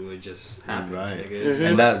have to do. It just happens. Right.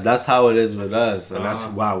 And that's how it is with us, and that's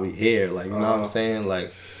why we here. Like you know what I'm saying?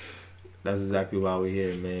 Like that's exactly why we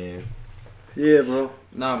here, man. Yeah, bro.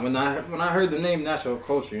 Nah, when I heard the name natural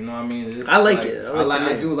culture, you know what I mean? I like it.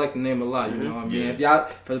 I do like the name a lot, you know what I mean? If y'all,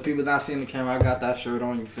 for the people not seeing the camera, I got that shirt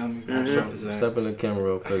on, you feel me? Step in the camera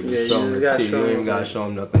real quick. Yeah, Just show them the T. You ain't even got to show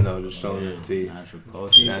them nothing else. Just show them the T. Natural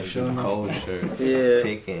culture. Natural culture. Yeah.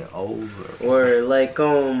 Taking over. Or like,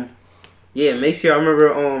 yeah, make sure I remember,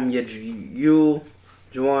 you,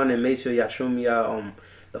 Juwan, and make sure y'all show me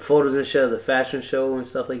the photos and shit of the fashion show and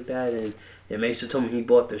stuff like that. And Mason told me he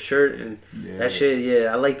bought the shirt and that shit.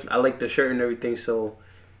 Yeah, I like the shirt and everything. So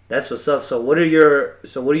that's what's up. So what are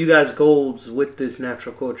you guys' goals with this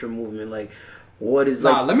natural culture movement? Like, what is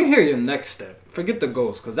like? Let me hear your next step. Forget the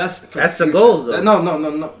goals, cause that's the goals. Though. No,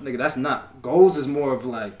 nigga, that's not goals. Is more of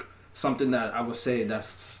like something that I would say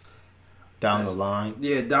that's down the line.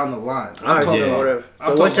 Yeah, down the line. All right, whatever.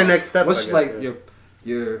 So what's your next step? What's like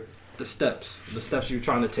your the steps you're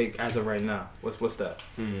trying to take as of right now? What's that?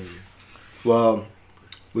 Well,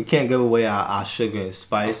 we can't give away our sugar and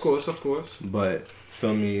spice. Of course. But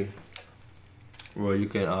feel me, Roy, you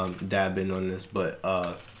can dab in on this. But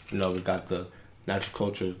we got the natural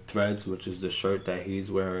culture threads, which is the shirt that he's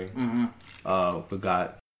wearing. We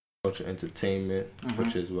got culture entertainment,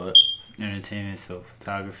 which is what entertainment. So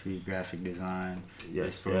photography, graphic design,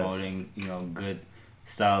 just promoting good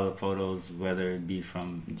style of photos, whether it be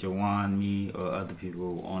from Jawan, me, or other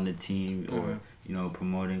people on the team, or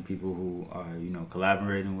promoting people who are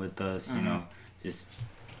collaborating with us, just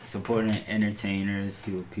supporting entertainers,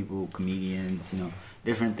 people, comedians,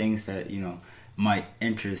 different things that might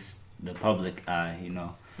interest the public eye,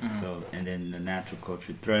 So, and then the natural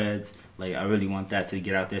culture threads, like I really want that to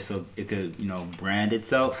get out there so it could brand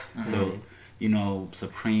itself. So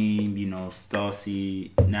Supreme,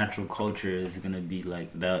 Stassi, natural culture is gonna be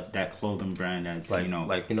like that clothing brand that's like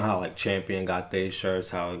how like Champion got their shirts,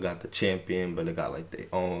 how it got the Champion, but it got like their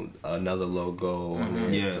own another logo and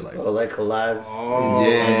then like collabs. And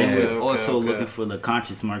then we're also looking for the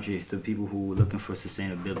conscious market, the people who are looking for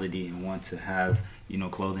sustainability and want to have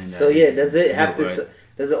clothing. That does it have to? Right?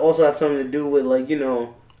 Does it also have something to do with like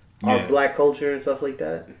our black culture and stuff like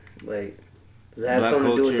that? Like. Does it have black something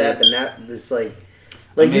culture, to do with that? This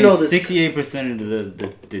this 68%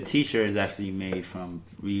 of the t-shirt is actually made from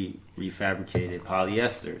refabricated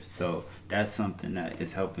polyester. So that's something that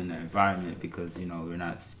is helping the environment because we're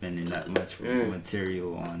not spending that much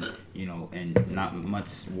material on and not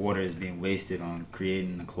much water is being wasted on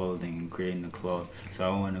creating the clothing and creating the cloth. So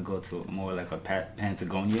I want to go to more like a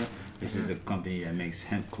Patagonia, which is a company that makes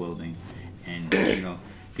hemp clothing, and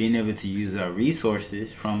being able to use our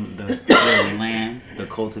resources from the land, the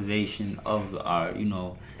cultivation of our,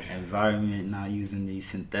 environment, not using these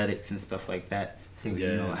synthetics and stuff like that. So,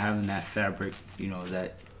 having that fabric,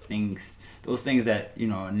 those things that,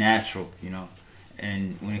 are natural,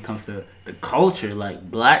 And when it comes to the culture, like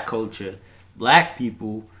black culture, black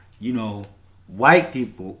people, white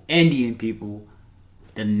people, Indian people,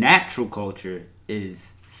 the natural culture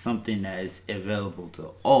is something that is available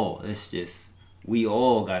to all. It's just... we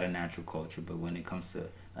all got a natural culture, but when it comes to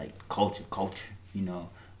like culture,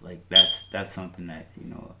 like that's something that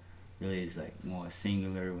really is like more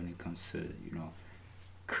singular when it comes to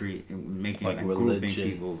making like grouping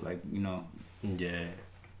people, like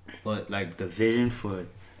But like the vision for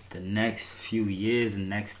the next few years and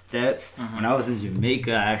next steps. When I was in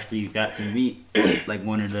Jamaica, I actually got to meet like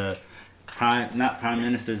one of the not prime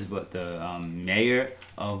ministers, but the mayor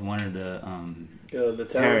of one of the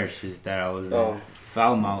parishes that I was in,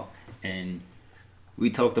 Falmouth, and we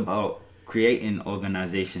talked about creating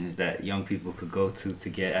organizations that young people could go to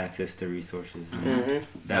get access to resources. And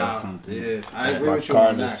that was something. Yeah, I agree with you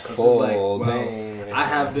on that. Cause it's like, I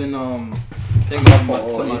have been thinking to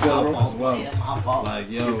myself as well.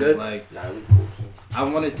 Like, I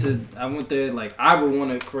went there. Like, I would want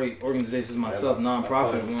to create organizations myself,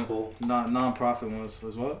 nonprofit ones. Nonprofit ones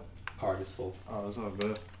as what? Card is full. Oh, that's all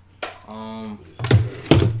good. I'm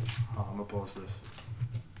gonna post this.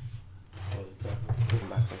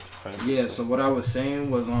 Yeah, so what I was saying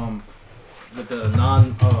was with the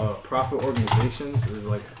non-profit organizations is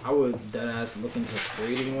like I would deadass look into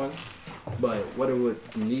creating one, but what it would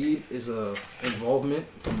need is a involvement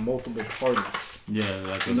from multiple parties. Yeah,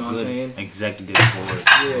 like you know what I'm saying? Executive board.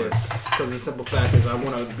 Yes, because the simple fact is I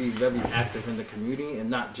want to be very active in the community and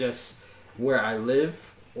not just where I live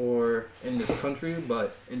or in this country,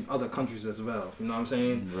 but in other countries as well. You know what I'm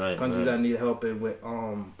saying? Right. Countries that need help with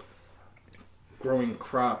growing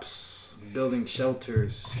crops, building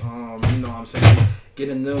shelters. You know what I'm saying?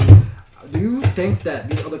 Getting them. Do you think that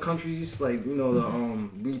these other countries, like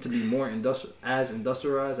need to be more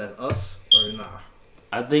industrialized as us, or nah?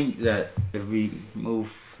 I think that if we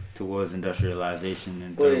move towards industrialization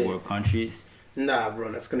in third world countries, nah,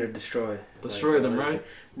 bro, that's gonna destroy them, right?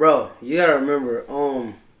 Bro, you gotta remember,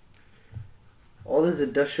 all this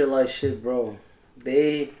industrialized shit, bro.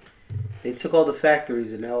 They took all the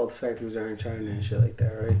factories, and now all the factories are in China and shit like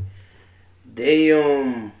that, right? They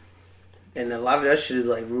and a lot of that shit is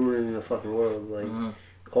like ruining the fucking world, like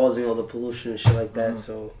causing all the pollution and shit like that.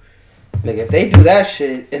 So, nigga, if they do that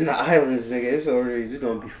shit in the islands, nigga, it's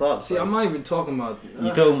gonna be fucked. See, I'm not even talking about. You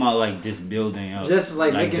talking about like just building up, just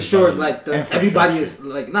like making sure like everybody is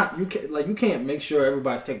like not you can't make sure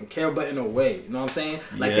everybody's taken care of, but in a way, you know what I'm saying?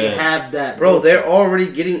 Like they have that. Bro, they're already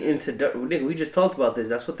getting into nigga. We just talked about this.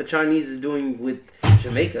 That's what the Chinese is doing with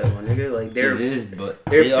Jamaica, my nigga. Like they're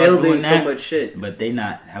building so much shit, but they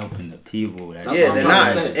not helping the people. They're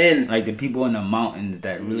not. And like the people in the mountains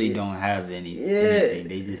that really don't have anything.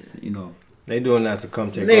 They just they doing that to come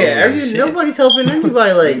take over. Nobody's helping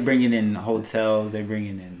anybody. Like they bringing in hotels, they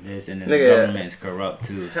bringing in this, and then the government's corrupt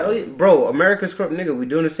too. Hell yeah. Bro, America's corrupt, nigga. We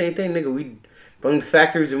doing the same thing, nigga. We bring the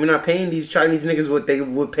factories, and we're not paying these Chinese niggas what they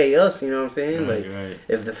would pay us. You know what I'm saying? Right.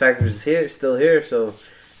 If the factories still here, so.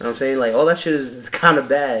 You know what I'm saying? Like, all that shit is kind of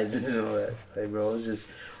bad. You know that? Like, bro, it's just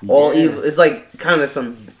all evil. It's like kind of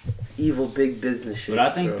some evil big business shit. But I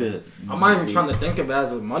think I'm not even trying to think of it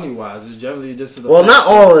as money-wise. It's generally just... not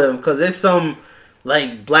all of them, because there's some,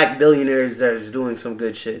 like, black billionaires that is doing some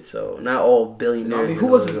good shit. So, not all billionaires. I mean, who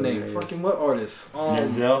was his name? Fucking what artist?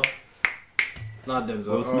 Denzel? Not Denzel.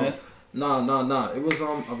 Will Smith? No. It was,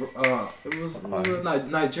 it was a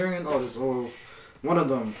Nigerian artist, or one of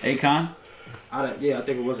them. Akon? I think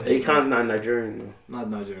it was Akon's not Nigerian though. Not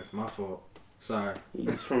Nigerian. My fault. Sorry.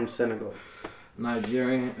 He's from Senegal. Not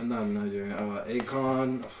Nigerian.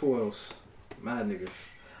 Akon. Who else? Mad niggas.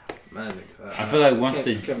 I feel like once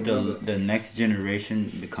the next generation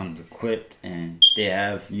becomes equipped and they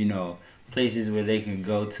have places where they can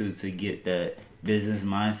go to get that business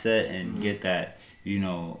mindset and get that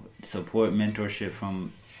support mentorship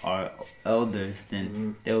from our elders,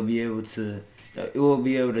 then they'll be able to. It will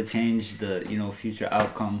be able to change the future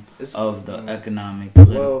outcome of the economic,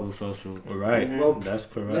 political, social. Right. Well, that's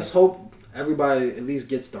correct. Let's hope everybody at least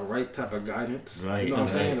gets the right type of guidance. Right. You know what I'm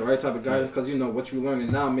saying? The right type of guidance, because what you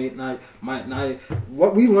learning now might not.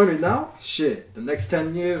 What we learning now, shit. The next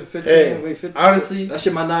 10 years, 15 years, honestly, that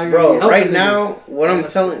shit might not even. Bro, right now, what I'm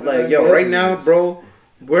telling, right now, bro,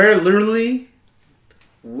 we're literally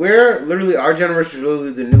our generation is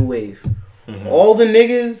literally the new wave. Mm-hmm. All the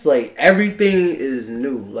niggas, like, everything is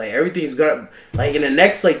new. Like, everything's gonna, like, in the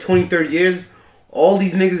next, 20, 30 years, all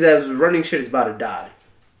these niggas that was running shit is about to die.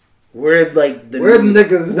 We're, like, we're the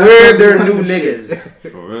niggas. We're their new niggas.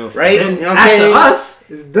 For real. Right? You know what I'm saying? Us,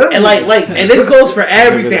 it's done. And, and this goes for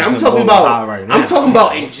everything. I'm talking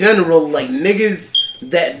about in general, like, niggas,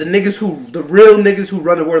 the real niggas who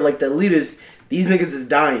run the world, like, the elitists, these niggas is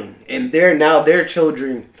dying. And their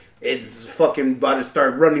children... It's fucking about to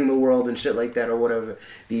start running the world and shit like that, or whatever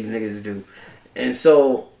these niggas do. And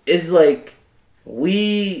so it's like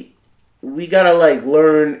we gotta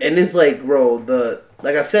learn, and it's bro,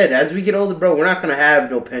 like I said, as we get older, bro, we're not gonna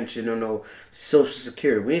have no pension or no social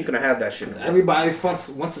security. We ain't gonna have that shit. Everybody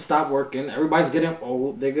wants to stop working. Everybody's getting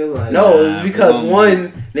old, nigga. No, it's because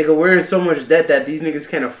nigga, we're in so much debt that these niggas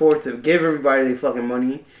can't afford to give everybody their fucking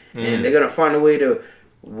money, and they're gonna find a way to.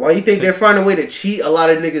 Why you think they're finding a way to cheat a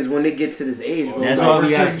lot of niggas when they get to this age, bro? That's why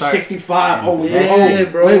we gotta start 65. Bro.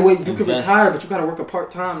 Wait, you can retire, but you gotta work a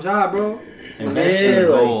part-time job, bro.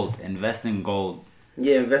 Invest in gold.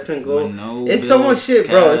 Yeah, invest in gold. It's so much shit,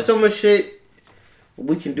 bro. It's so much shit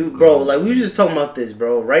we can do, bro. Like, we were just talking about this,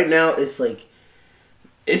 bro. Right now,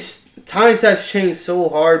 times have changed so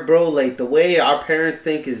hard, bro. Like, the way our parents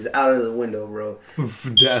think is out of the window, bro.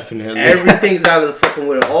 Definitely. Everything's out of the fucking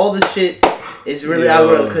window. All the shit is really out of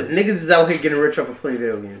the window. Because niggas is out here getting rich off of playing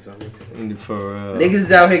video games. For real. Niggas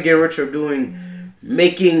is out here getting rich off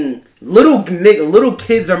making... Little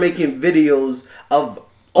kids are making videos of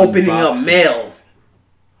opening up mail.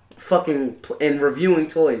 Fucking... And reviewing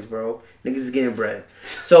toys, bro. Niggas is getting bread.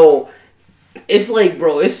 So... It's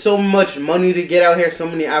bro, it's so much money to get out here, so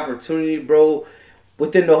many opportunities, bro,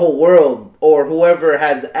 within the whole world, or whoever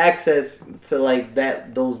has access to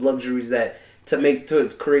those luxuries to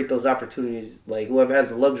create those opportunities, whoever has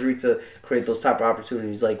the luxury to create those type of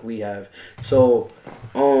opportunities like we have. So,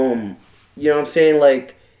 you know what I'm saying?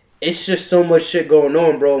 It's just so much shit going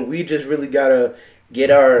on, bro. And we just really gotta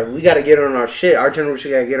get on our shit. Our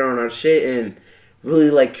generation gotta get on our shit and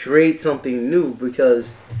really create something new,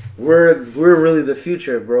 because we're really the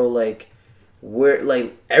future, bro.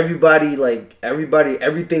 We're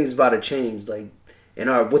everything's about to change.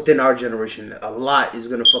 within our generation, a lot is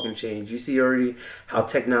gonna fucking change. You see already how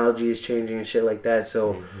technology is changing and shit like that.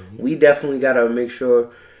 So we definitely gotta make sure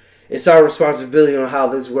it's our responsibility on how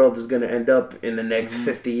this world is gonna end up in the next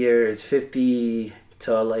 50 years, 50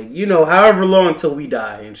 to like however long until we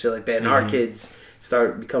die and shit like that, and our kids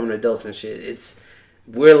start becoming adults and shit.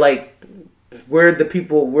 We're the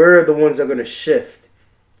ones that are gonna shift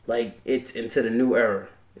like it's into the new era.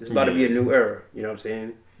 It's about to be a new era. You know what I'm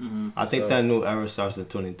saying? I think that new era starts in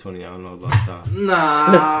 2020. I don't know about y'all.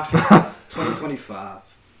 Nah, 2025.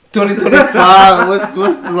 2025. What's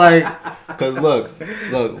like? Cause look,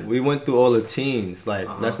 we went through all the teens. Like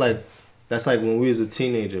that's like when we was a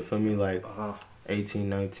teenager. For me, like 18,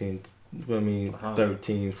 19. I mean,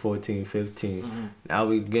 13, 14, 15. Now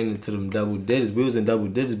we getting into them double digits. We was in double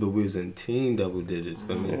digits, but we was in teen double digits.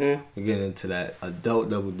 For me, we getting into that adult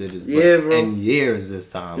double digits. Yeah, but bro. In years this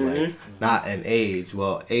time, like not in age.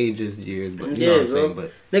 Well, age is years, but you know what I'm saying.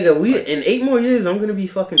 But nigga, in 8 more years, I'm gonna be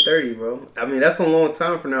fucking 30, bro. I mean, that's a long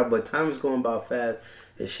time from now, but time is going by fast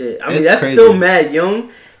and shit. I mean, that's crazy. Still mad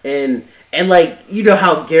young, and like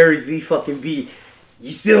how Gary V fucking be.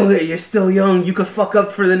 You're still young. You could fuck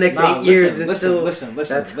up for the next 8 years. Listen.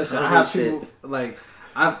 I have people like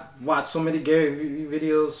I've watched so many Gary V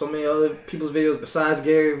videos, so many other people's videos besides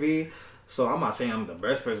Gary V. So I'm not saying I'm the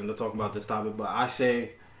best person to talk about this topic, but I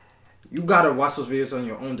say you gotta watch those videos on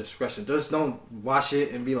your own discretion. Just don't watch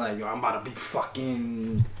it and be like, yo, I'm about to be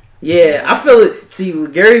fucking. Yeah, I feel it. See,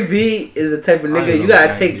 Gary V is the type of nigga you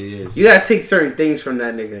gotta take certain things from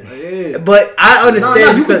that nigga. Yeah. But I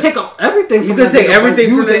understand you can take everything. You can take everything.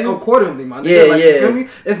 Use it accordingly, my nigga. Yeah, You feel me?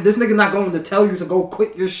 This nigga not going to tell you to go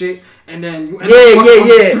quit your shit and then you end up on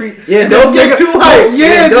the street. Yeah, don't get too hype.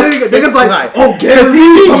 Niggas like, oh, Gary V,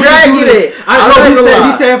 he dragging it.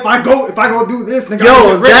 He said if I go do this,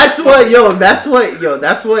 nigga. That's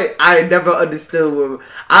what I never understood.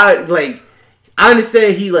 I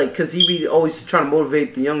understand he cause he be always trying to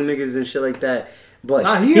motivate the young niggas and shit like that.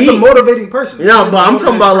 But he is a motivating person. But I'm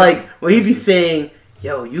talking about when he be saying,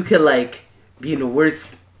 yo, you could be in the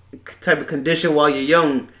worst type of condition while you're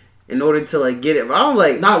young in order to get it. I'm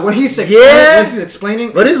like, when he's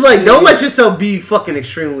explaining. But it's don't let yourself be fucking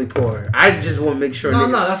extremely poor. I just want to make sure. No,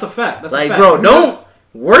 that's a fact. That's a fact. Bro, don't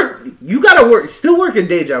work. You gotta work. Still work a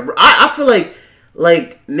day job, bro. I feel like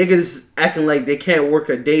niggas acting like they can't work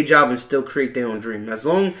a day job and still create their own dream. As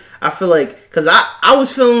long I feel because I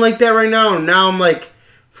was feeling like that right now, and now I'm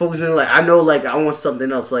focusing I know I want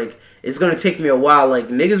something else. It's gonna take me a while.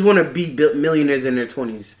 Niggas want to be millionaires in their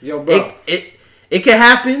 20s. Yo, bro, it can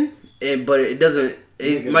happen, but it doesn't.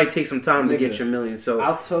 It might take some time to get your million. So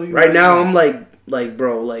I'll tell you right now, I'm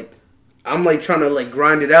bro, I'm trying to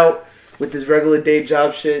grind it out with this regular day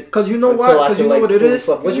job shit. Cause you know what? Cause you know what it is?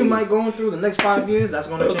 What you might go through the next 5 years, that's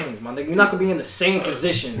gonna change, my nigga. You're not gonna be in the same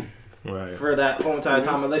position for that whole entire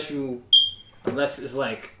time unless it's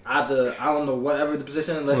either I don't know, whatever the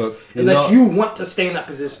position, unless you want to stay in that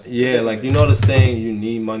position. Yeah, the saying, you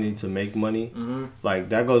need money to make money.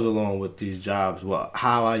 That goes along with these jobs. Well,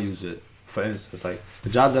 how I use it. For instance, the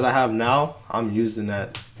job that I have now, I'm using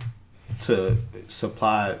that to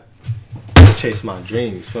chase my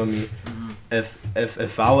dreams. Feel me?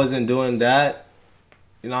 If I wasn't doing that,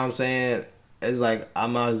 you know what I'm saying? It's I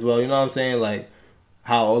might as well. You know what I'm saying?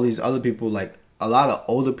 How all these other people, a lot of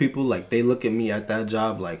older people, they look at me at that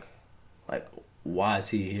job why is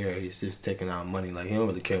he here? He's just taking out money. He don't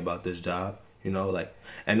really care about this job.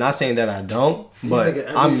 And not saying that I don't,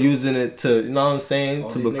 but I'm using it to, you know what I'm saying,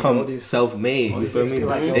 to become self-made. You feel me?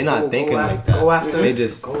 They're not thinking like that. They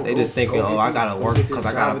just thinking, I gotta work because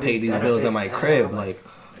I gotta pay these bills at my crib.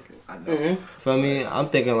 Feel me? I'm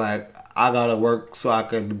thinking I gotta work so I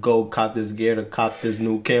can go cop this gear, to cop this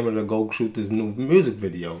new camera, to go shoot this new music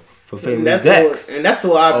video for Famous Dex. And that's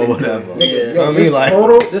what I've been doing. Nigga, yo,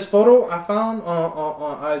 this photo I found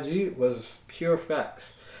on IG was pure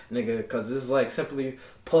facts. Nigga, because this is simply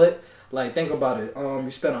put, think about it.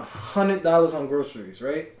 You spend $100 on groceries,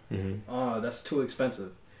 right? That's too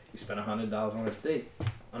expensive. You spend $100 on a date,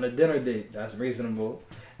 on a dinner date. That's reasonable.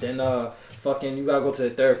 Then you gotta go to the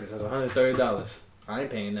therapist. That's $130. I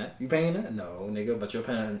ain't paying that. You paying that? No, nigga. But you're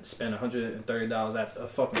paying spend $130 at a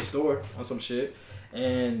fucking store on some shit.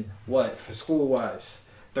 And what for school wise?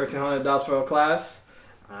 $1,300 for a class.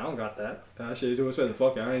 I don't got that. That shit too expensive.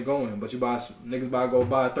 Fuck it, I ain't going. But niggas buy go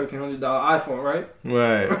buy a $1,300 iPhone, right?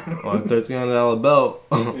 Right. Or a $1,300 belt.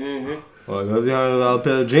 Or a $1,300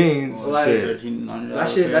 pair of jeans.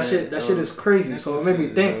 That shit is crazy. So it made me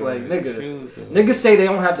think, niggas say they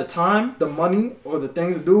don't have the time, the money, or the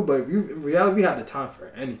things to do, but in reality, we have the time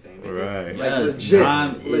for anything. Nigga.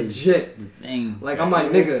 Right. Legit. I'm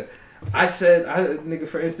nigga. I said, nigga,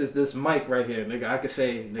 for instance, this mic right here, nigga, I could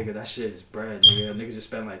say, nigga, that shit is bread, nigga. Niggas just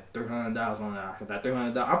spent like $300 on that. That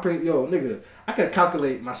 $300, nigga, I could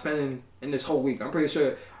calculate my spending in this whole week. I'm pretty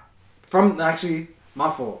sure my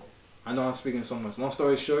fault. I know I'm speaking so much. Long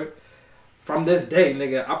story short, from this day,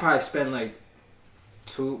 nigga, I probably spend like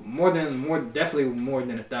definitely more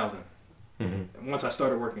than 1,000. Once I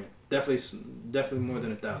started working, definitely more than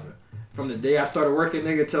 1,000. From the day I started working,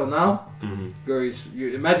 nigga, till now,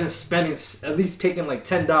 you imagine spending at least taking like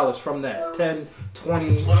 $10 from that, $10,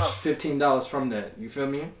 $20, $15 from that. You feel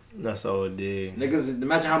me? That's all it did. Niggas,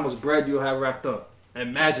 imagine how much bread you'll have racked up.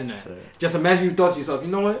 Imagine that. Just imagine you thought to yourself, you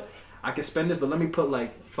know what? I can spend this, but let me put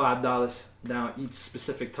like $5 down each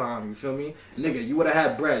specific time. You feel me? Nigga, you would have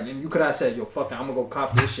had bread, and you could have said, yo, fuck it, I'm gonna go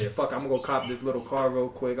cop this shit. Fuck it, I'm gonna go cop this little car real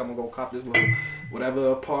quick. I'm gonna go cop this little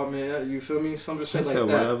whatever apartment. You feel me? Some shit like that.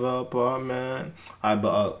 Whatever apartment. Alright,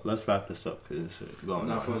 but let's wrap this up because this shit going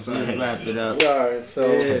on. Let's wrap it up. Alright, so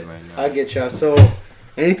I get y'all. So,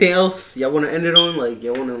 anything else y'all want to end it on? Like,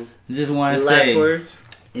 y'all want to just want to say last words?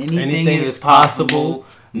 Anything is possible.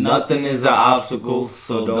 Nothing is an obstacle,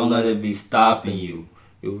 so don't let it be stopping you.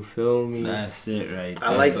 You feel me? That's it, right there.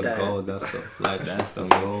 I like the that. Goal. That's the flag. That's the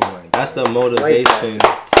goal. Right. That's the motivation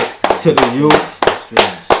to the youth.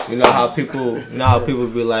 You know how people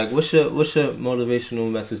be like, what's your motivational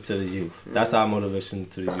message to the youth? That's our motivation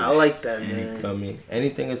to the youth. I like that, man. You feel me?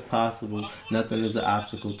 Anything is possible. Nothing is an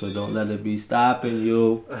obstacle, so don't let it be stopping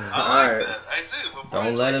you. Alright.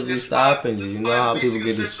 Don't let it be stopping you. You know how people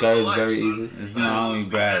get discouraged very easily? It's not only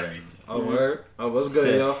Brad right now. Oh, word? Oh, what's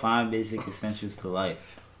good, yo? 5 basic essentials to life.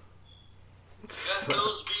 Be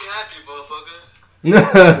happy,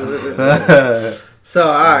 motherfucker. So,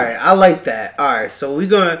 alright, I like that. Alright, so we're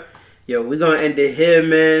gonna end it here,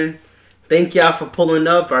 man. Thank y'all for pulling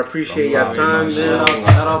up. I appreciate y'all time, man.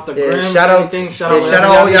 Shout out the gram. Shout out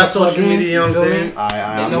all y'all social media, you know what I'm saying? Alright,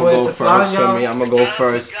 I'm gonna go first for me. I'm gonna go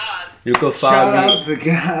first. You can find me. Shout out to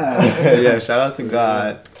God. Yeah, shout out to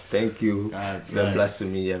God. Thank you for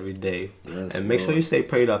blessing me every day. Yes, and make sure you stay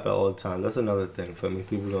prayed up at all times. That's another thing for me.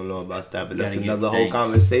 People don't know about that, but that's another whole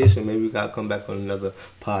conversation. Maybe we gotta come back on another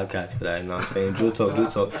podcast for that. You know what I'm saying? Drew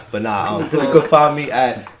talk. But nah, you can find me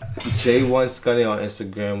at J1Scunny on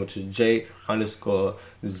Instagram, which is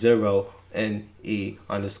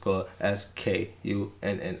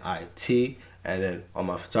J_0NE_SKUNNIT. And then on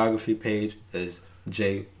my photography page is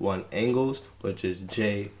J1Angles, which is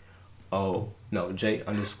J_ONE_ANGLES.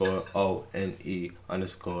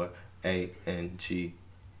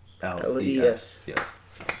 Yes.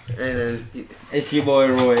 And then it's your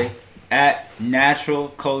boy Roy at Natural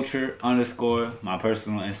Culture _ my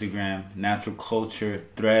personal Instagram, Natural Culture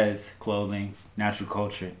Threads Clothing, Natural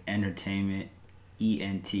Culture Entertainment,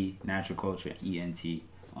 ENT, Natural Culture ENT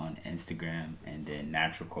on Instagram, and then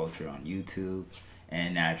Natural Culture on YouTube.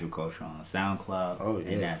 And Natural Culture on SoundCloud.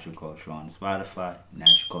 And Natural Culture on Spotify.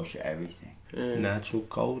 Natural Culture everything. Natural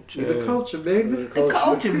Culture. The culture, baby. The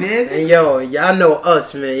culture, baby. And yo, y'all know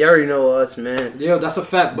us, man. Y'all already know us, man. Yo, that's a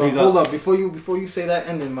fact. But hold up, before you say that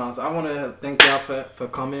ending, Miles, I want to thank y'all for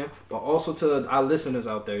coming, but also to our listeners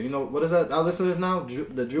out there. You know, what is that? Our listeners now? The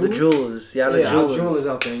jewelers? The jewelers. Y'all the jewelers. Our jewelers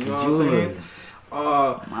out there. You know what I'm saying?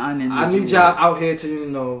 I need y'all out here to, you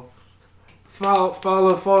know,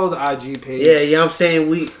 follow the IG page. Yeah, you know what I'm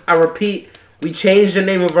saying? I repeat, we changed the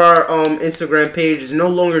name of our Instagram page. It's no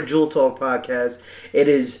longer Jewel Talk Podcast. It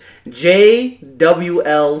is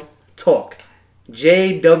JWL Talk.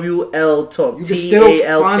 JWL Talk. You can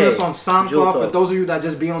still find us on SoundCloud for those of you that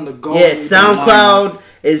just be on the go. Yeah, SoundCloud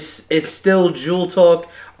is still Jewel Talk.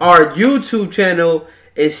 Our YouTube channel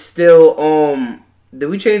is still did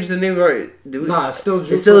we change the name? Nah, it's still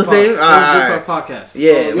Jewel It's still the same? Jewel Talk Podcast.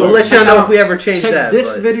 Yeah, so, we'll let y'all know if we ever change check that. Check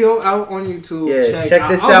this video out on YouTube. Yeah, check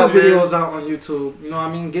this out, man. Videos out on YouTube. You know what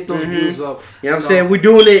I mean? Get those views up. You know what I'm saying? We're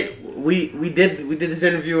doing it. We did this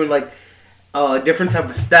interview in like different type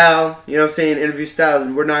of style. You know what I'm saying? Interview styles.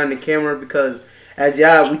 We're not in the camera because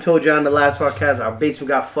we told y'all in the last podcast, our basement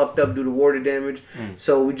got fucked up due to water damage.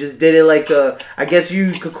 So we just did it like I guess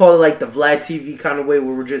you could call it like the Vlad TV kind of way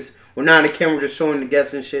where we're not on the camera, just showing the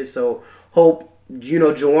guests and shit. So hope, you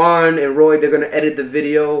know, Joanne and Roy, they're going to edit the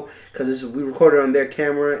video because we recorded on their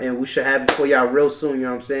camera and we should have it for y'all real soon, you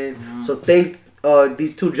know what I'm saying? Mm-hmm. So thank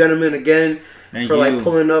these two gentlemen again for like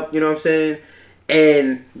pulling up, you know what I'm saying?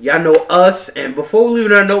 And y'all know us. And before we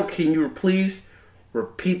leave that note, can you please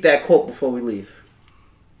repeat that quote before we leave?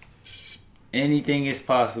 Anything is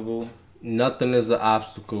possible. Nothing is an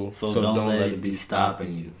obstacle, so don't let it be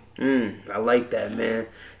stopping you. I like that, man.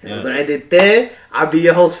 And we're gonna end it there. I'll be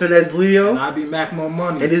your host, Finesse Leo. And I'll be Mac More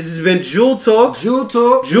Money. And this has been Jewel Talk. Jewel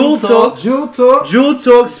Talk. Jewel Talk. Jewel Talk. Jewel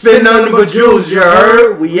Talk. Spin nothing but jewels, you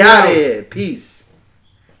heard? We out here. Peace.